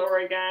guys lower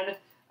again.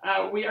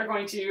 We are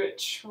going to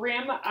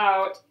trim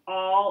out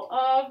all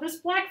of this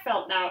black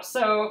felt now.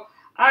 So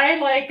I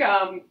like,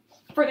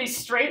 for these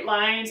straight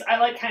lines, I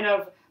like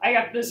I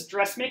got this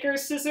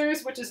dressmaker's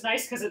scissors, which is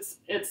nice because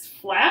it's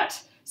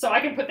flat. So I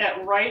can put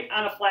that right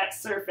on a flat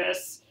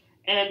surface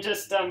and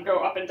just go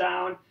up and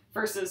down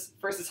versus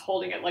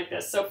holding it like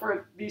this. So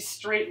for these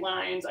straight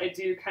lines, I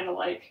do kind of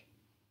like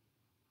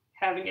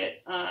having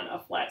it on a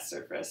flat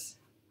surface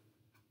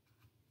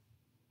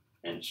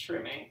and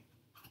trimming.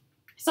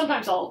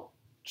 Sometimes I'll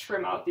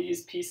trim out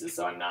these pieces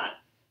so I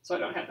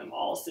don't have them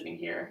all sitting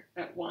here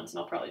at once, and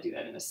I'll probably do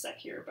that in a sec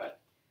here, but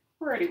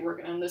we're already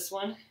working on this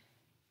one.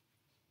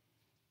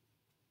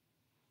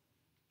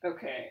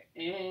 Okay,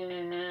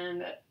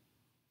 and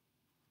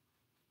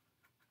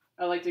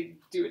I like to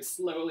do it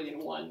slowly in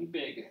one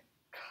big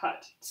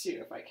cut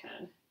too, if I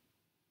can.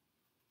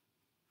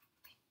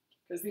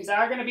 Because these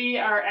are going to be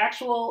our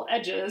actual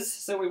edges,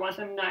 so we want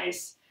them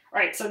nice. All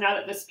right, so now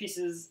that this piece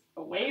is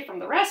away from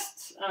the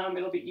rest,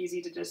 it'll be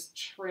easy to just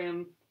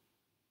trim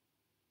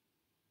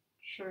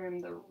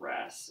the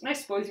rest. And I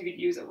suppose you could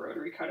use a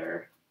rotary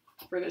cutter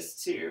for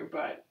this too,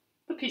 but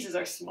the pieces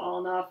are small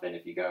enough, and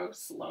if you go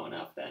slow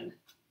enough, then,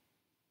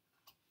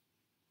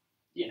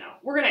 you know,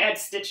 we're going to add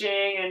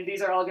stitching, and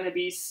these are all going to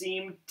be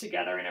seamed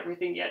together and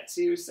everything yet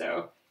too,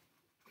 so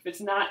if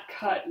it's not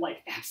cut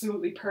like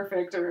absolutely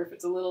perfect, or if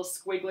it's a little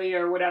squiggly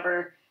or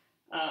whatever,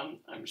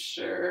 I'm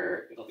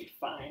sure it'll be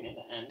fine in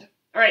the end.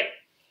 All right,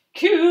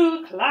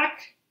 cool clock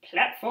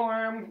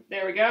platform.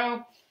 There we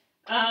go.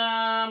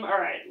 All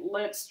right,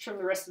 let's trim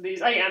the rest of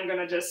these. I am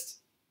gonna just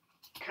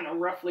kind of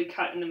roughly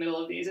cut in the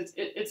middle of these.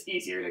 It's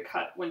easier to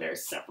cut when they're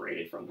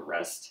separated from the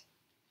rest.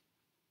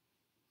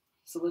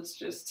 So let's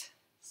just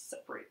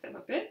separate them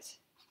a bit.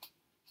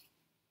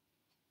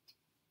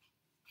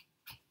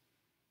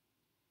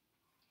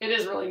 It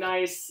is really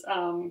nice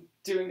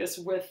doing this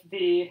with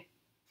the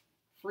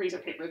freezer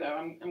paper,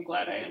 though. I'm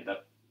glad I ended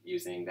up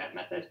using that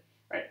method.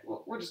 All right,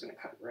 well, we're just gonna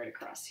cut right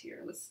across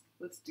here.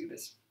 Let's do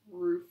this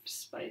roof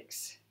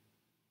spikes.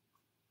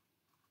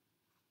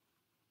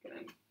 And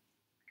I'm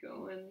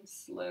going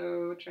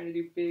slow, trying to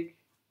do big,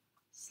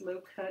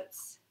 slow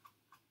cuts.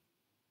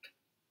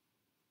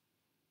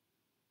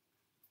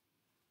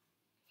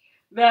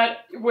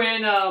 That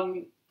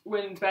when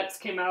Betz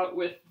came out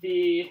with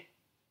the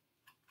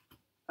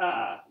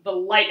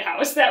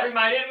lighthouse, that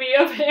reminded me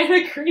of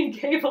Anne of Green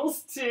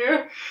Gables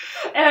too.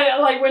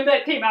 And like when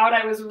that came out,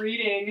 I was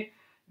reading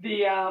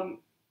the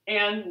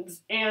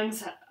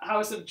Anne's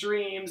House of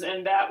Dreams,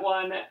 and that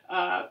one,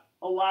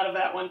 a lot of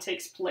that one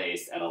takes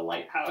place at a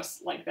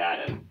lighthouse like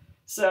that, and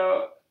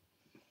so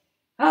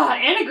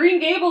Anne of Green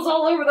Gables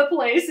all over the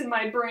place in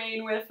my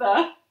brain with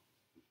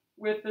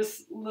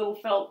this Lil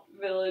Felt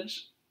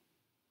Village,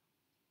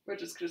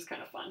 which is just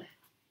kind of fun.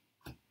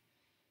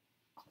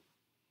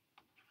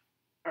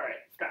 All right,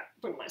 got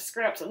to put my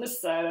scraps on this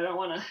side. I don't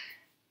want to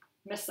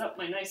mess up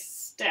my nice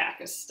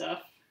stack of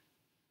stuff.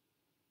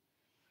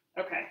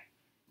 Okay.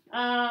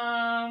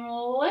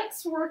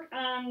 Let's work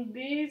on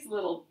these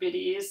little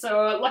bitties.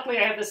 So luckily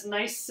I have this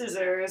nice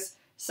scissors,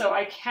 so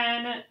I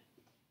can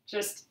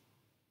just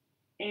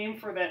aim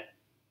for that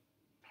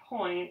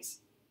point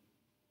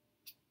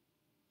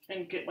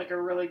and get like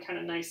a really kind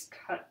of nice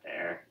cut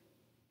there.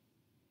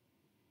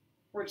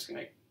 We're just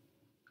gonna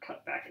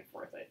cut back and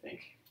forth, I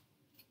think.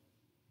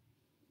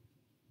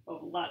 Oh,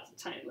 lots of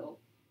tiny little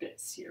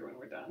bits here when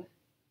we're done.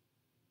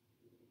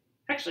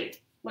 Actually,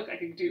 look, I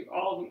could do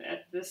all of them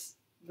at this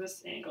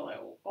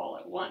angle all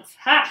at once.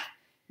 Ha!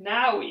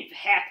 Now we've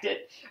hacked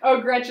it.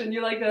 Oh, Gretchen,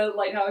 you like the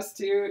lighthouse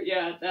too?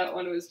 Yeah, that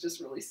one was just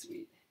really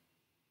sweet.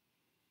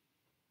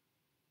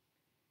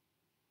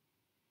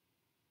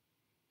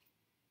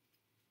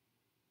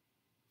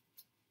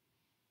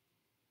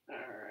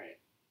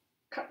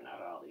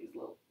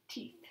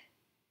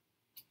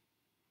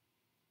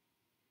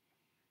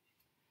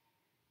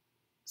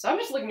 So I'm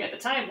just looking at the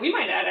time. We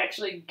might not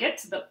actually get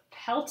to the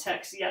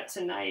Peltex yet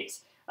tonight.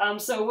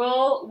 So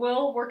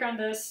we'll work on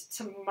this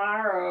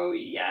tomorrow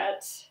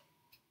yet.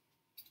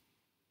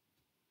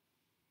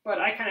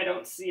 But I kind of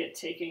don't see it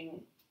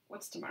taking,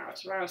 what's tomorrow?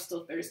 Tomorrow's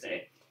still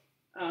Thursday.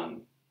 I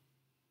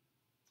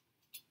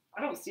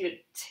don't see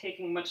it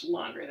taking much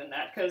longer than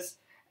that, because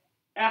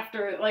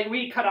after, like,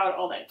 we cut out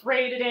all that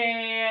gray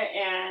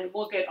today, and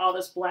we'll get all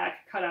this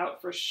black cut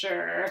out for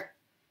sure.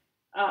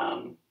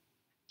 I'm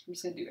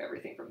just going to do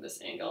everything from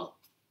this angle.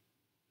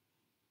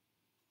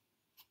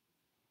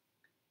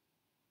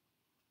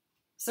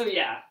 So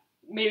yeah,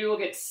 maybe we'll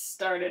get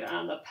started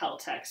on the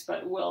Peltex,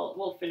 but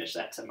we'll finish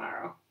that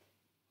tomorrow.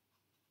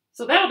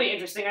 So that'll be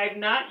interesting. I've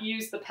not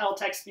used the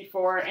Peltex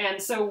before,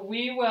 and so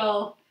we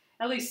will,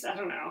 at least, I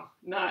don't know,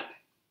 not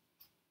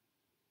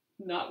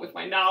with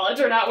my knowledge,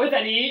 or not with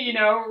any, you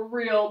know,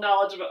 real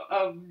knowledge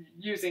of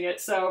using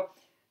it. So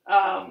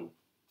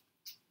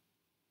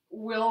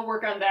we'll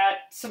work on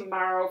that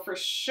tomorrow for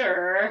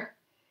sure.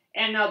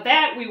 And now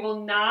that we will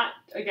not,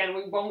 again,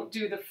 we won't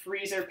do the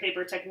freezer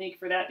paper technique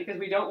for that, because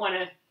we don't want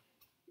to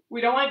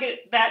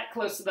get that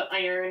close to the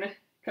iron,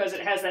 because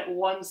it has that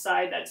one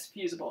side that's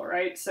fusible,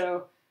 right?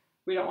 So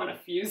we don't want to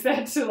fuse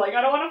that to, like,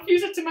 I don't want to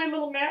fuse it to my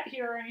little mat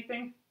here or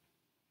anything.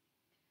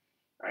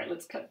 All right,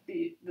 let's cut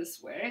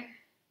this way.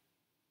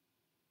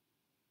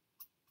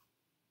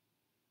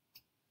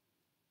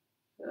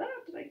 Did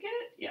I get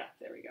it? Yeah,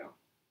 there we go.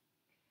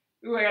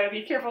 Ooh, I gotta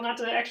be careful not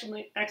to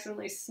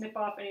accidentally snip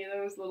off any of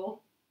those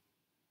little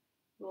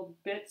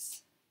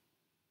bits.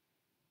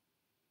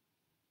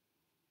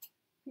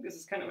 I think this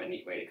is kind of a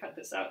neat way to cut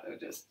this out, though,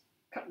 just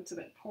cutting to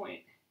that point.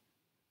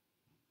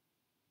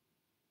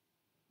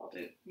 I'll have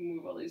to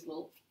move all these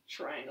little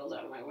triangles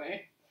out of my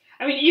way.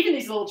 I mean, even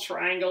these little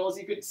triangles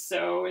you could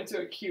sew into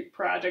a cute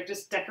project.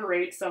 Just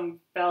decorate some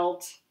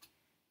felt,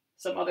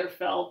 some other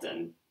felt,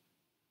 and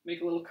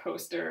make a little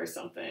coaster or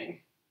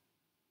something.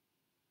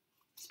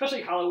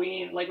 Especially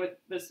Halloween, like with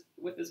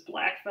this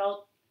black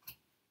felt.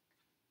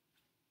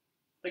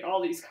 Like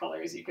all these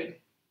colors, you could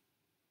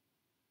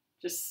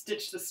just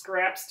stitch the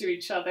scraps to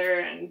each other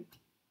and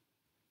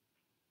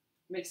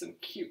make some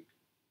cute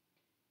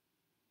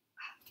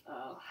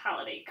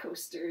holiday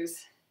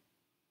coasters.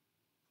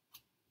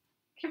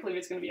 Can't believe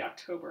it's going to be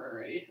October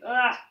already.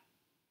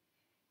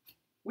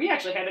 We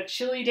actually had a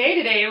chilly day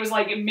today. It was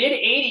like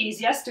mid-80s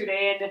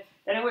yesterday, and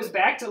then it was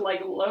back to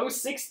like low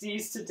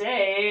 60s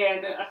today,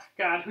 and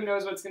God, who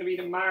knows what's going to be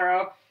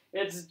tomorrow.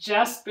 It's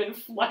just been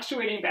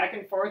fluctuating back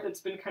and forth.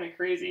 It's been kind of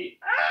crazy.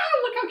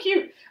 Look how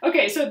cute.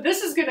 Okay, so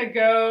this is going to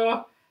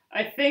go,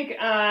 I think,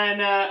 on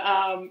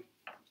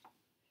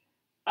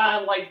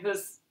like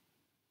this,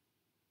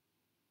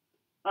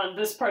 on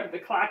this part of the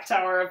clock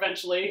tower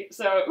eventually.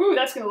 So, ooh,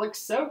 that's going to look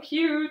so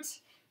cute.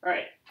 All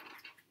right.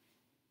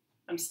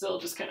 I'm still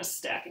just kind of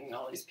stacking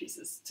all these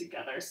pieces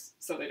together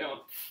so they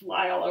don't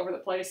fly all over the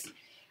place.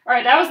 All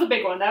right, that was the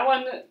big one. That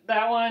one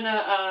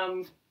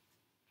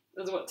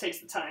is what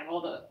takes the time,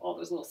 all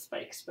those little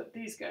spikes. But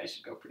these guys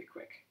should go pretty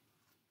quick.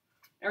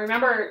 And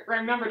remember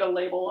to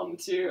label them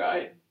too.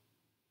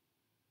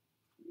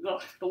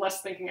 The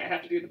less thinking I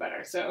have to do, the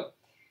better. So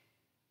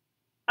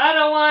I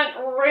don't want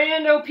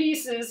rando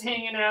pieces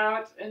hanging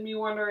out and me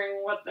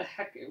wondering what the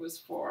heck it was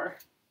for.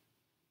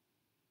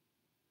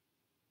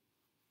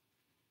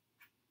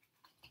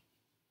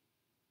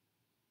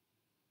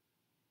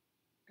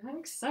 I'm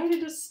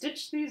excited to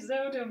stitch these,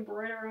 though, to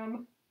embroider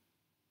them.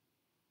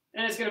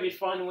 And it's going to be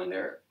fun when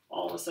they're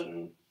all of a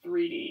sudden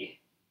 3D.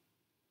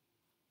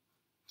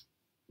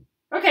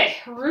 Okay,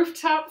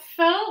 rooftop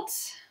felt.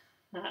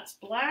 That's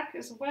black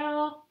as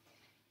well.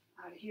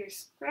 Out of here,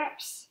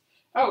 scraps.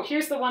 Oh,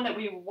 here's the one that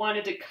we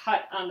wanted to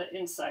cut on the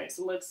inside.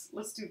 So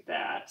let's do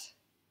that.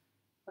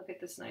 I'll get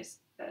this nice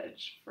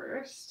edge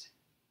first.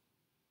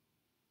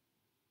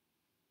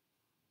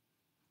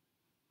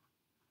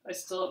 I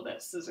still have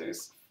that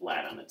scissors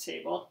flat on the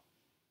table.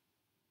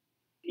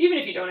 Even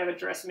if you don't have a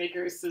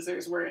dressmaker's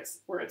scissors where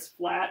it's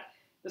flat,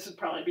 this would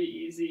probably be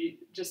easy.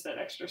 Just that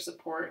extra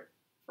support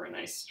for a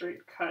nice straight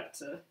cut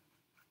to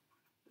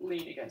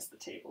lean against the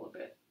table a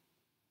bit.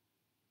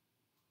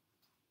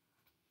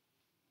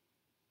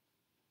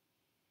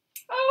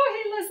 Oh,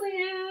 hey, Leslie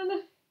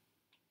Ann.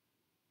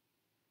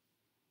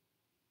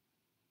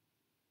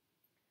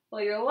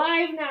 Well, you're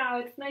live now.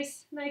 It's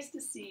nice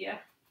to see you.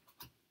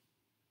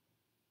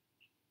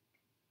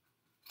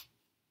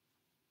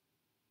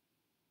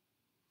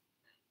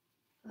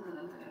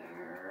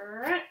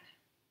 Alright,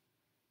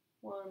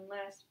 one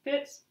last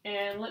bit,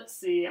 and let's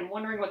see, I'm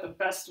wondering what the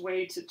best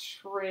way to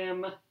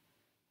trim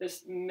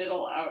this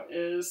middle out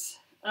is.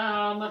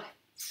 In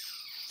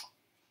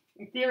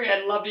theory,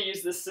 I'd love to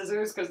use the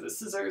scissors, because the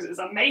scissors is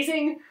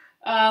amazing,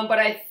 but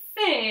I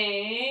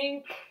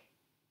think,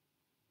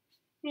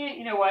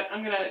 you know what,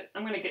 I'm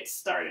gonna get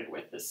started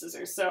with the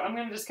scissors. So I'm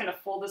gonna just kind of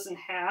fold this in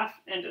half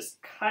and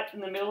just cut in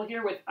the middle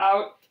here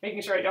without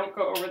making sure I don't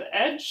go over the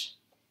edge.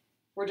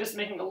 We're just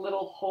making a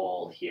little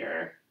hole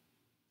here.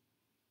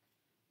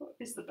 What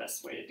is the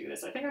best way to do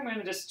this? I think I'm going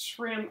to just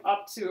trim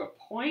up to a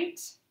point.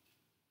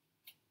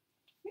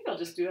 Maybe I'll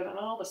just do that on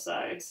all the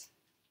sides.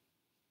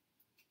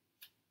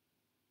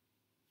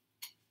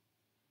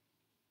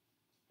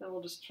 Then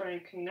we'll just try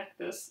and connect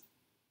this.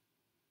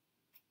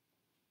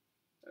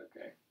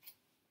 Okay.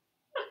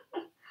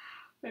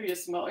 Maybe a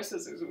smaller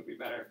scissors would be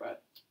better,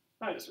 but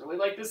I just really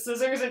like this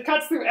scissors. It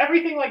cuts through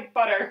everything like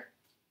butter.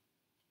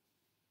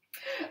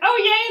 Oh,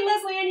 yay,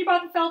 Leslie Ann, you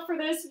bought the felt for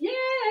this.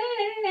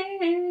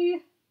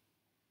 Yay!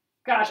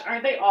 Gosh,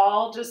 aren't they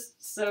all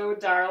just so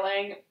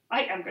darling?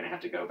 I am going to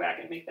have to go back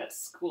and make that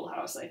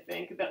schoolhouse, I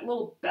think. That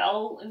little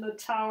bell in the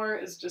tower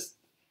is just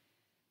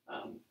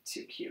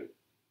too cute.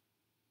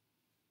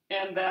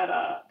 And that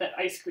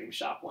ice cream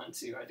shop one,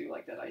 too. I do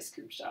like that ice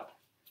cream shop.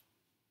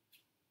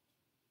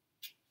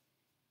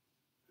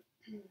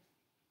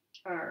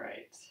 All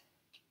right.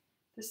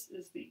 This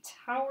is the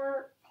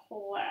tower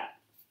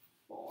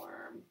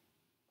platform.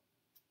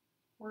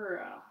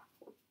 We're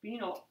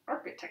being all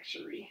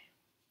architecture-y.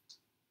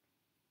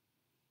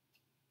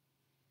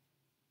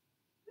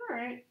 All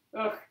right.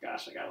 Oh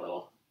gosh, I got a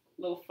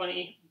little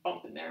funny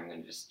bump in there. I'm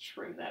going to just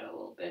trim that a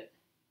little bit.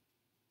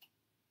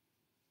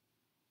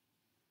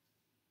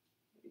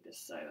 Maybe this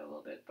side a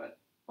little bit, but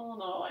all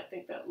in all, I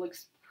think that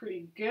looks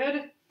pretty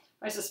good.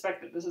 I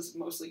suspect that this is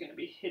mostly going to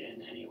be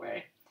hidden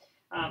anyway.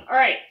 All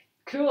right,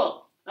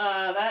 cool.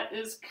 That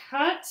is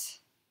cut.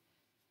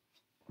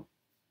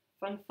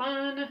 Fun,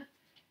 fun.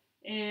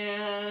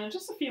 And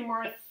just a few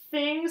more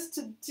things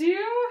to do.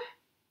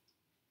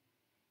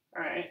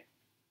 All right,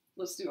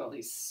 let's do all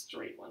these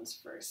straight ones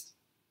first.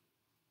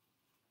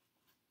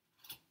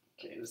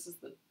 Okay, this is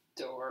the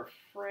door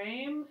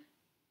frame.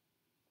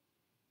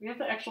 We have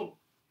the actual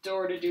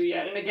door to do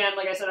yet. And again,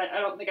 like I said, I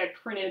don't think I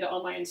printed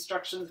all my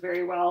instructions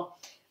very well.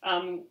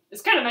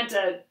 It's kind of meant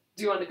to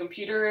do on the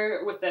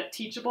computer with that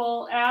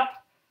Teachable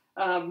app.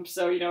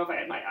 So, you know, if I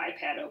had my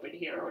iPad open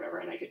here or whatever,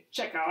 and I could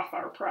check off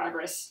our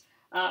progress.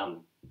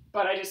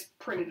 But I just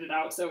printed it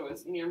out so it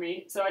was near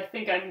me. So I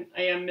think I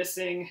am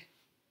missing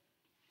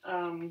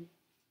the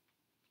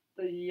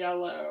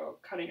yellow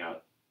cutting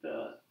out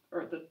the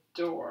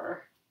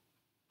door.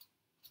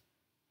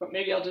 But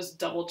maybe I'll just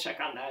double check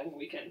on that and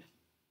we can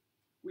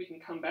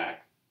come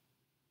back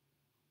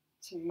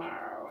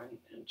tomorrow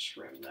and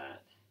trim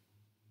that.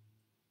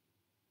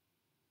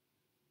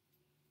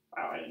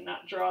 Wow, I did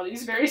not draw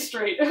these very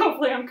straight.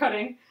 Hopefully I'm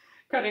cutting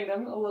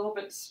them a little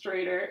bit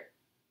straighter.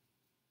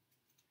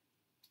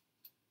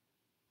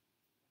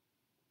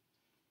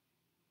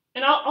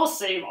 And I'll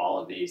save all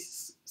of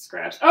these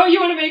scraps. Oh, you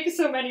want to make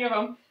so many of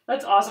them?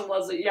 That's awesome,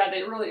 Leslie. Yeah,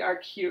 they really are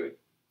cute.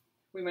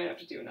 We might have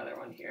to do another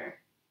one here.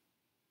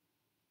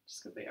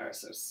 Just because they are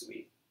so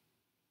sweet.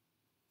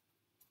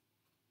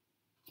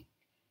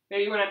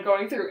 Maybe when I'm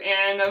going through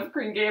Anne of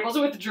Green Gables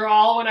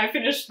withdrawal when I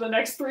finish the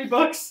next 3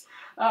 books,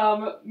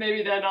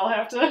 maybe then I'll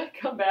have to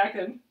come back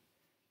and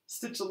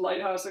stitch a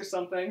lighthouse or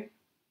something.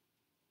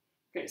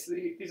 Okay, so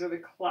these are the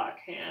clock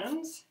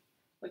hands.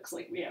 Looks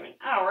like we have an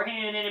hour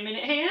hand and a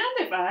minute hand,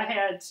 if I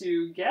had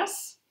to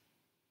guess.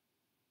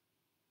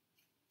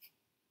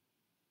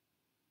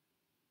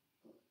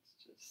 Let's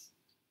just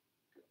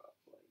go up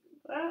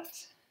like that.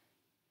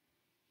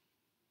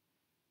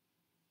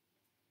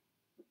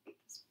 Get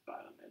this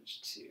bottom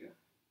edge too.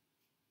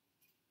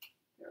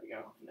 There we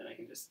go. And then I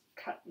can just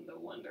cut in the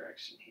one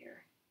direction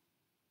here.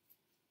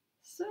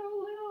 So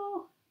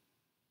little.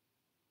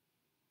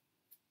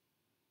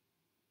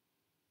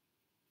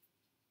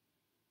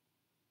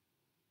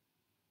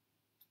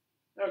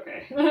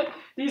 Okay,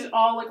 these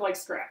all look like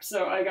scraps,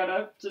 so I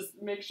gotta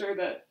just make sure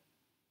that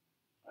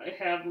I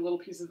have the little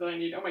pieces that I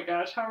need. Oh my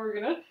gosh, how are we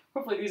gonna,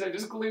 hopefully these are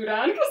just glued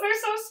on because they're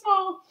so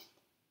small.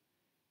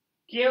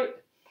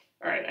 Cute.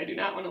 All right, I do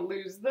not want to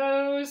lose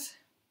those.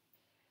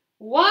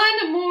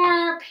 One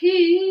more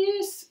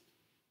piece.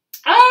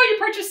 Oh,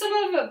 you purchased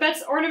some of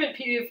Bet's ornament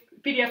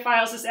PDF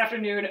files this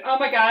afternoon. Oh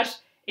my gosh,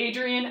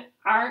 Adrian,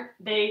 aren't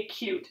they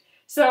cute?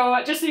 So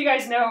just so you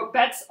guys know,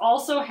 Betz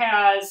also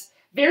has,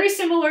 very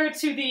similar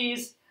to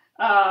these,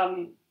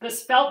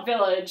 this Felt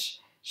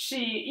Village,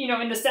 she, you know,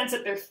 in the sense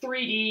that they're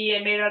 3D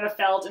and made out of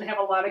felt and have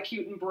a lot of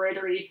cute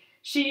embroidery,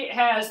 she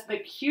has the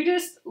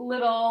cutest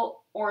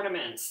little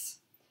ornaments,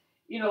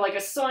 you know, like a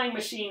sewing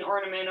machine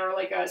ornament or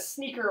like a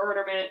sneaker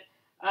ornament,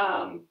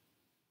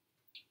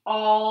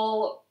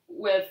 all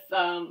with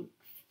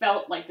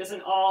felt like this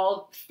and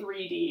all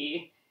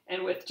 3D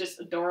and with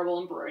just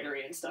adorable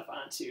embroidery and stuff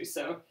on too.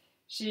 So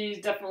she's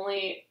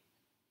definitely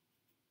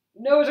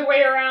knows her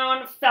way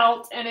around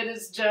felt, and it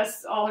is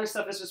just, all her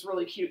stuff is just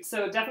really cute.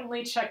 So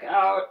definitely check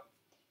out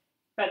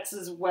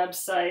Betz's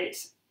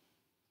website.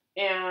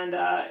 And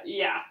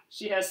yeah,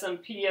 she has some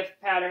PDF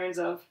patterns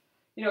of,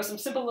 you know, some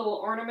simple little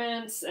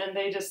ornaments, and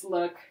they just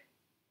look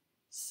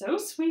so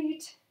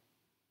sweet.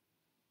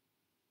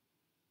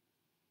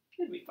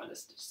 It'd be fun to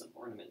stitch some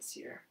ornaments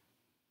here.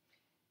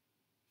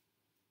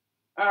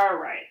 All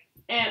right,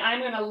 and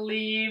I'm gonna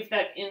leave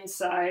that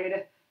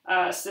inside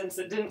since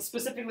it didn't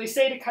specifically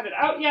say to cut it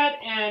out yet,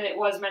 and it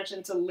was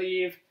mentioned to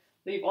leave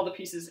all the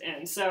pieces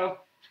in. So,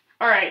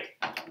 all right,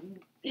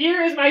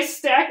 here is my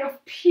stack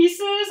of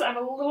pieces. I'm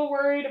a little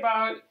worried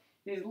about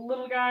these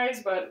little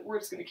guys, but we're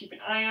just going to keep an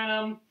eye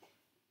on them.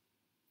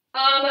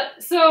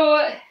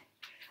 So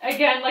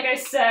again, like I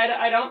said,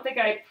 I don't think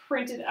I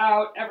printed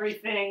out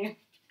everything,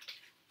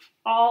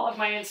 all of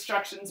my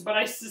instructions, but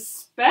I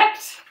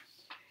suspect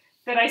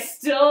that I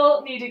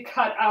still need to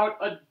cut out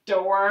a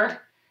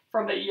door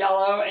from the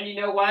yellow, and you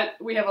know what?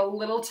 We have a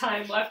little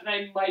time left, and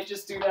I might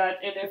just do that,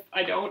 and if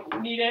I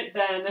don't need it,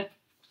 then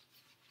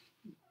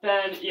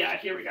yeah,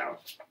 here we go.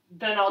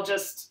 Then I'll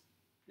just,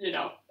 you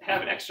know,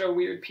 have an extra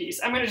weird piece.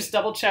 I'm going to just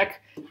double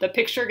check the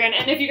picture again,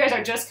 and if you guys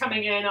are just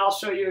coming in, I'll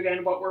show you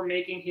again what we're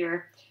making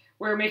here.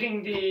 We're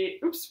making the,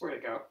 oops, where'd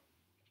it go?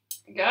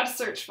 Gotta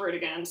search for it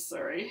again,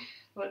 sorry.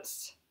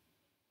 Let's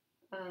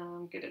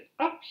get it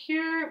up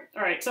here.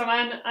 All right, so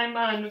I'm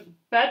on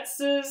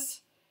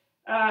Betz's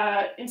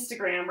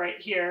Instagram right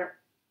here.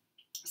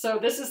 So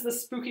this is the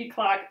spooky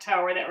clock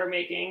tower that we're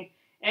making.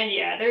 And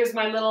yeah, there's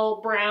my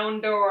little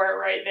brown door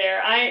right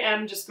there. I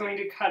am just going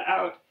to cut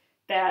out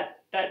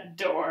that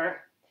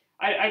door.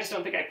 I just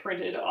don't think I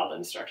printed all the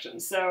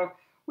instructions. So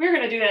we're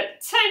going to do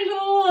that tiny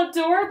little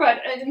door,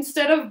 but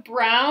instead of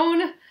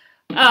brown,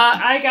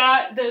 I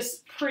got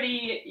this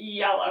pretty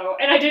yellow.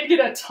 And I did get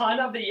a ton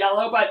of the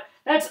yellow, but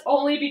that's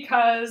only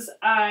because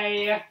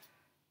I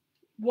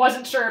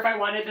wasn't sure if I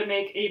wanted to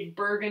make a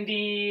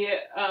burgundy,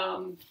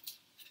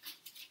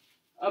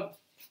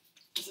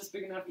 is this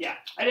big enough? Yeah.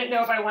 I didn't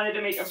know if I wanted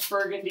to make a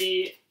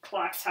burgundy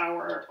clock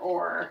tower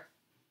or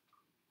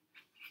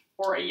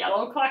a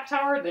yellow clock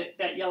tower,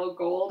 that yellow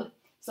gold.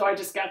 So I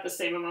just got the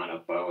same amount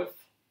of both.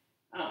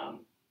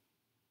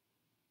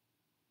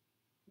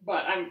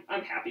 But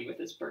I'm happy with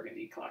this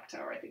burgundy clock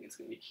tower. I think it's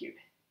going to be cute.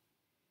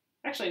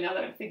 Actually, now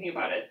that I'm thinking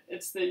about it,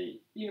 it's the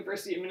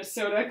University of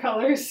Minnesota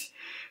colors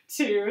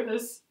too.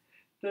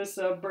 This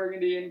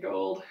burgundy and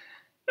gold.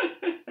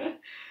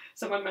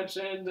 Someone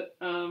mentioned,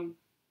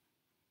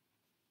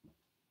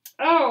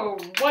 oh,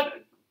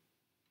 what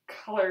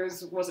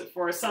colors was it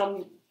for?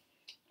 Some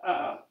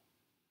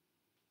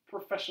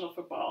professional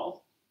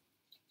football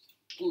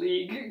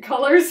league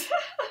colors.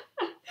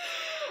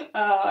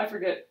 I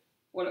forget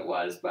what it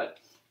was, but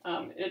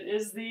it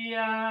is the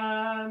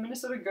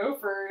Minnesota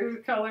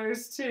Gopher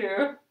colors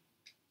too.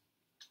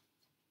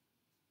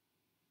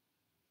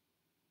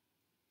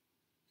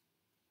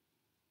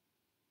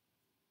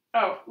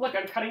 Oh, look,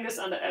 I'm cutting this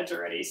on the edge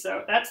already,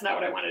 so that's not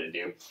what I wanted to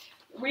do.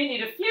 We need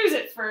to fuse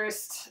it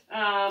first.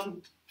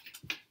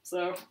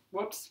 So,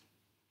 whoops.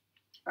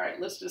 All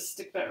right, let's just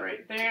stick that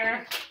right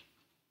there.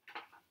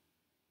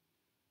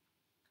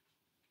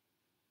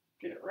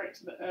 Get it right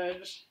to the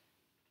edge.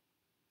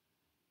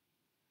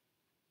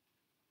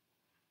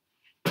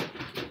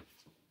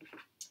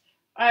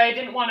 I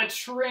didn't want to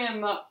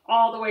trim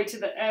all the way to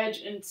the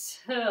edge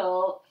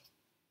until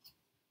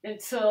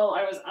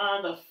I was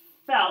on the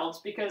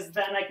felt, because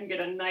then I can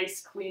get a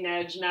nice clean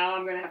edge. Now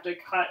I'm going to have to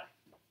cut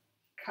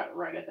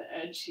right at the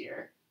edge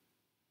here.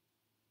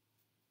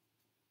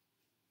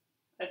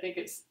 I think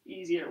it's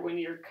easier when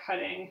you're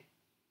cutting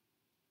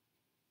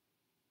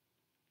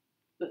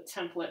the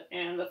template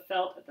and the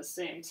felt at the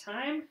same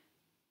time,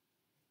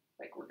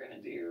 like we're going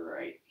to do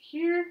right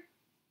here.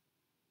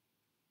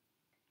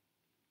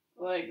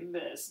 Like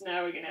this.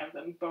 Now we can have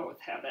them both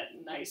have that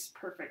nice,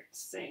 perfect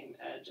same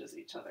edge as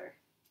each other.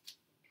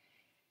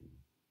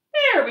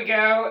 There we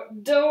go.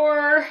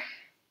 Door.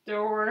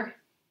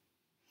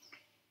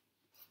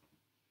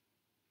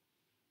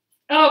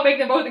 Oh, make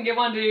them both and give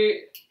one to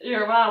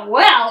your mom.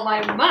 Well,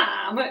 my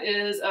mom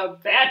is a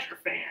Badger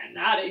fan,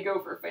 not a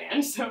Gopher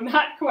fan, so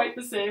not quite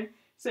the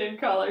same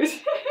colors.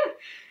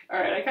 All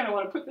right, I kind of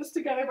want to put this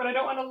together, but I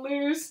don't want to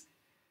lose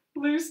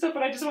stuff,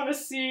 but I just want to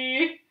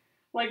see,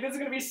 like, this is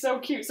going to be so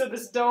cute. So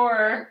this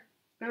door,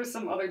 there's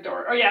some other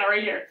door. Oh yeah,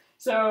 right here.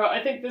 So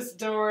I think this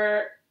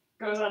door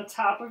goes on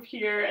top of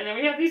here, and then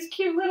we have these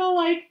cute little,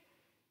 like,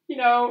 you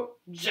know,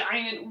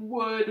 giant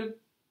wood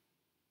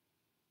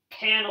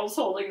panels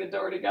holding the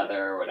door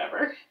together or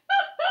whatever.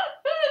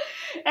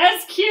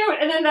 That's cute.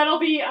 And then that'll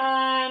be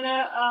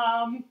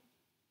on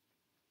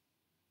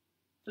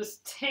this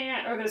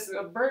tan, or this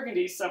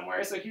burgundy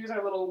somewhere. So here's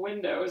our little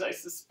windows, I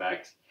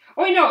suspect.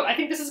 Oh, wait, no, I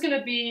think this is going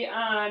to be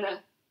on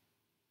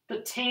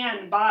the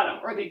tan bottom,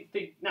 or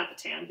not the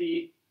tan,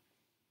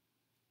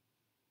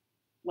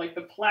 like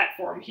the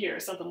platform here,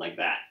 something like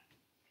that.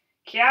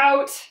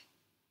 Cute.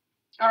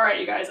 All right,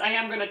 you guys, I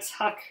am going to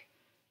tuck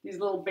these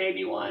little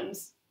baby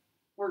ones.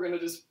 We're going to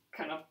just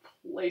kind of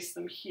place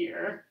them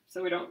here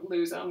so we don't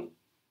lose them.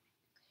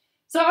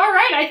 So, all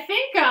right, I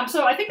think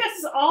this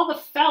is all the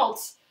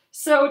felt.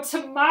 So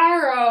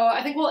tomorrow,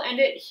 I think we'll end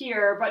it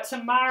here, but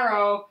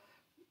tomorrow,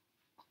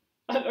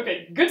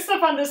 okay, good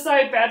stuff on this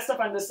side, bad stuff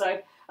on this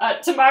side.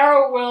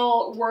 Tomorrow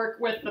we'll work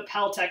with the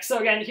Peltex. So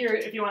again, here,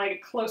 if you want to get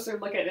a closer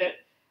look at it,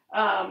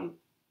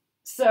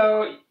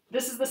 so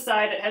this is the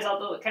side that has all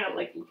the kind of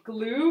like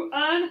glue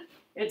on.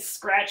 It's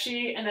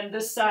scratchy, and then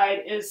this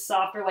side is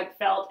softer like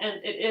felt, and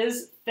it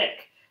is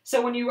thick.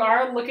 So when you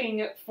are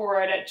looking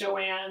for it at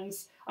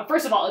Joann's,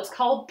 first of all, it's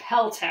called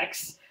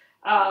Peltex,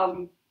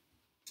 and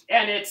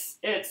it's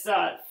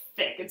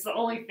thick. It's the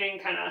only thing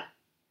kind of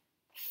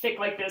thick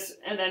like this,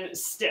 and then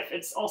stiff.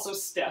 It's also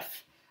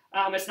stiff.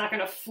 It's not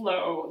going to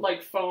flow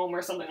like foam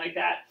or something like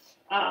that.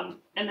 And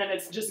then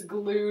it's just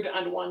glued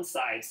on one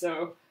side.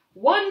 So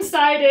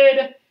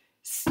one-sided,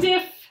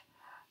 stiff,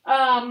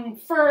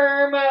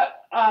 firm,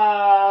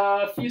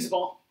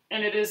 fusible,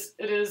 and it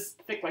is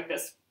thick like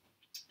this.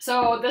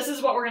 So this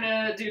is what we're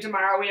gonna do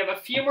tomorrow. We have a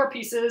few more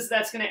pieces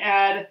that's gonna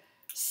add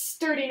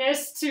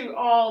sturdiness to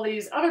all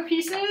these other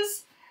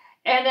pieces,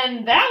 and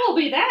then that will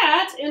be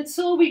that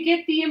until we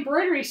get the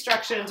embroidery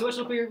instructions, which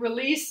will be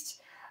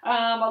released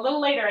a little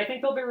later. I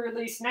think they'll be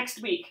released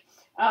next week.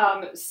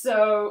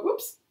 So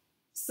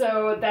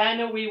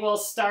then we will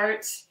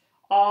start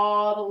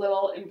all the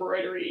little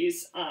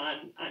embroideries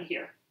on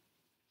here.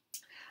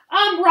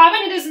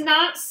 Robin, it is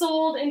not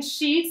sold in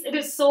sheets. It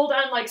is sold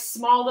on like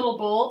small little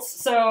bolts.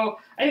 So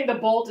I think the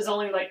bolt is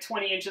only like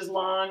 20 inches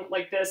long,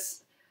 like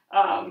this.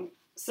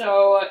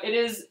 So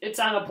it's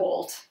on a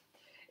bolt.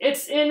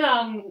 It's in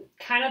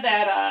kind of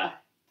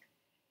that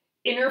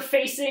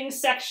interfacing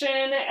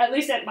section, at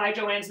least at my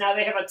Joann's now.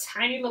 They have a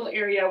tiny little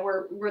area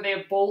where they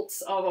have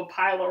bolts of a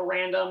pile of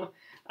random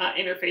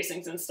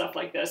interfacings and stuff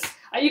like this.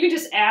 You can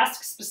just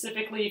ask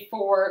specifically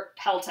for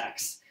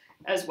Peltex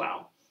as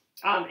well.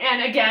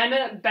 And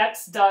again,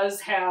 Betz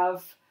does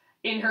have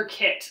in her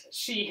kit,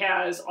 she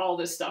has all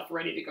this stuff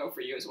ready to go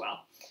for you as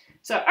well.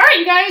 So, all right,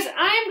 you guys,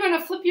 I'm going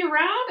to flip you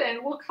around and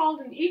we'll call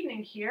it an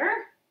evening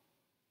here.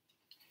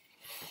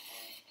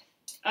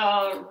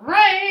 All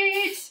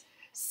right.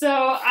 So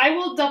I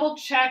will double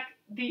check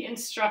the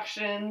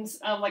instructions.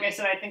 Like I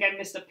said, I think I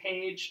missed a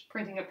page,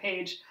 printing a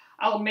page.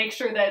 I'll make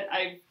sure that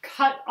I've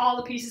cut all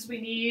the pieces we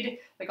need,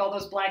 like all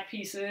those black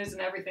pieces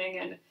and everything.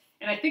 And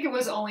I think it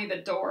was only the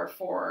door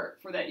for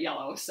that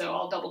yellow, so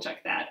I'll double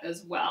check that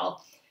as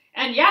well.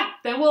 And yeah,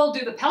 then we'll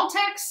do the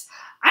Peltex.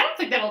 I don't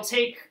think that'll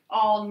take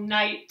all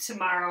night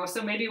tomorrow,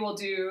 so maybe we'll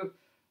do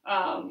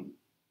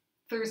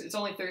Thursday. It's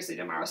only Thursday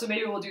tomorrow, so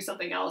maybe we'll do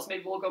something else.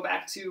 Maybe we'll go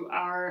back to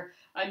our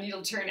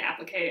needle turn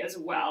applique as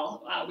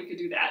well. We could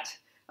do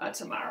that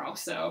tomorrow.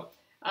 So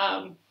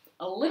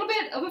a little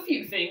bit of a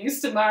few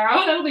things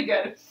tomorrow. That'll be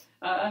good.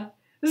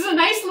 This is a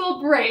nice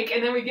little break,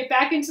 and then we get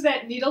back into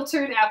that needle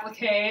turn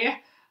applique.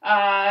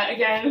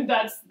 Again,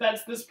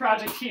 that's this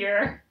project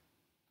here.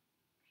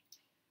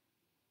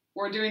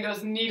 We're doing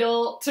those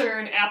needle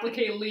turn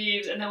applique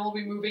leaves, and then we'll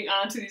be moving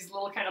on to these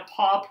little kind of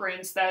paw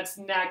prints. That's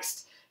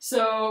next.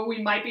 So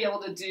we might be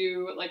able to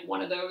do like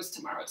one of those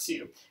tomorrow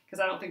too, because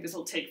I don't think this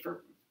will take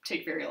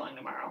very long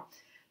tomorrow.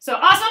 So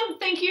awesome.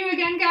 Thank you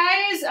again,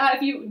 guys.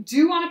 If you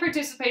do want to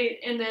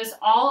participate in this,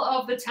 all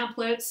of the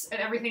templates and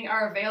everything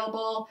are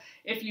available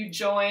if you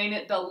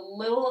join the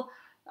Lil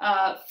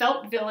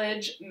Felt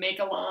Village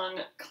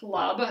Make-Along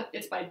Club.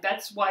 It's by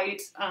Betz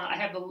White. I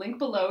have the link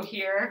below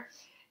here.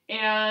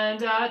 And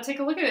take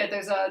a look at it.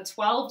 There's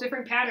 12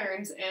 different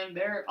patterns, and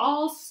they're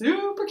all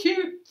super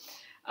cute.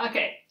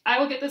 Okay, I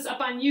will get this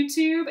up on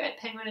YouTube at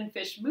Penguin and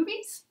Fish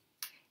Movies.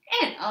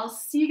 And I'll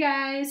see you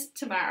guys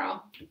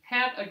tomorrow.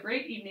 Have a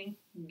great evening.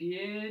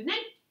 Good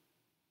night.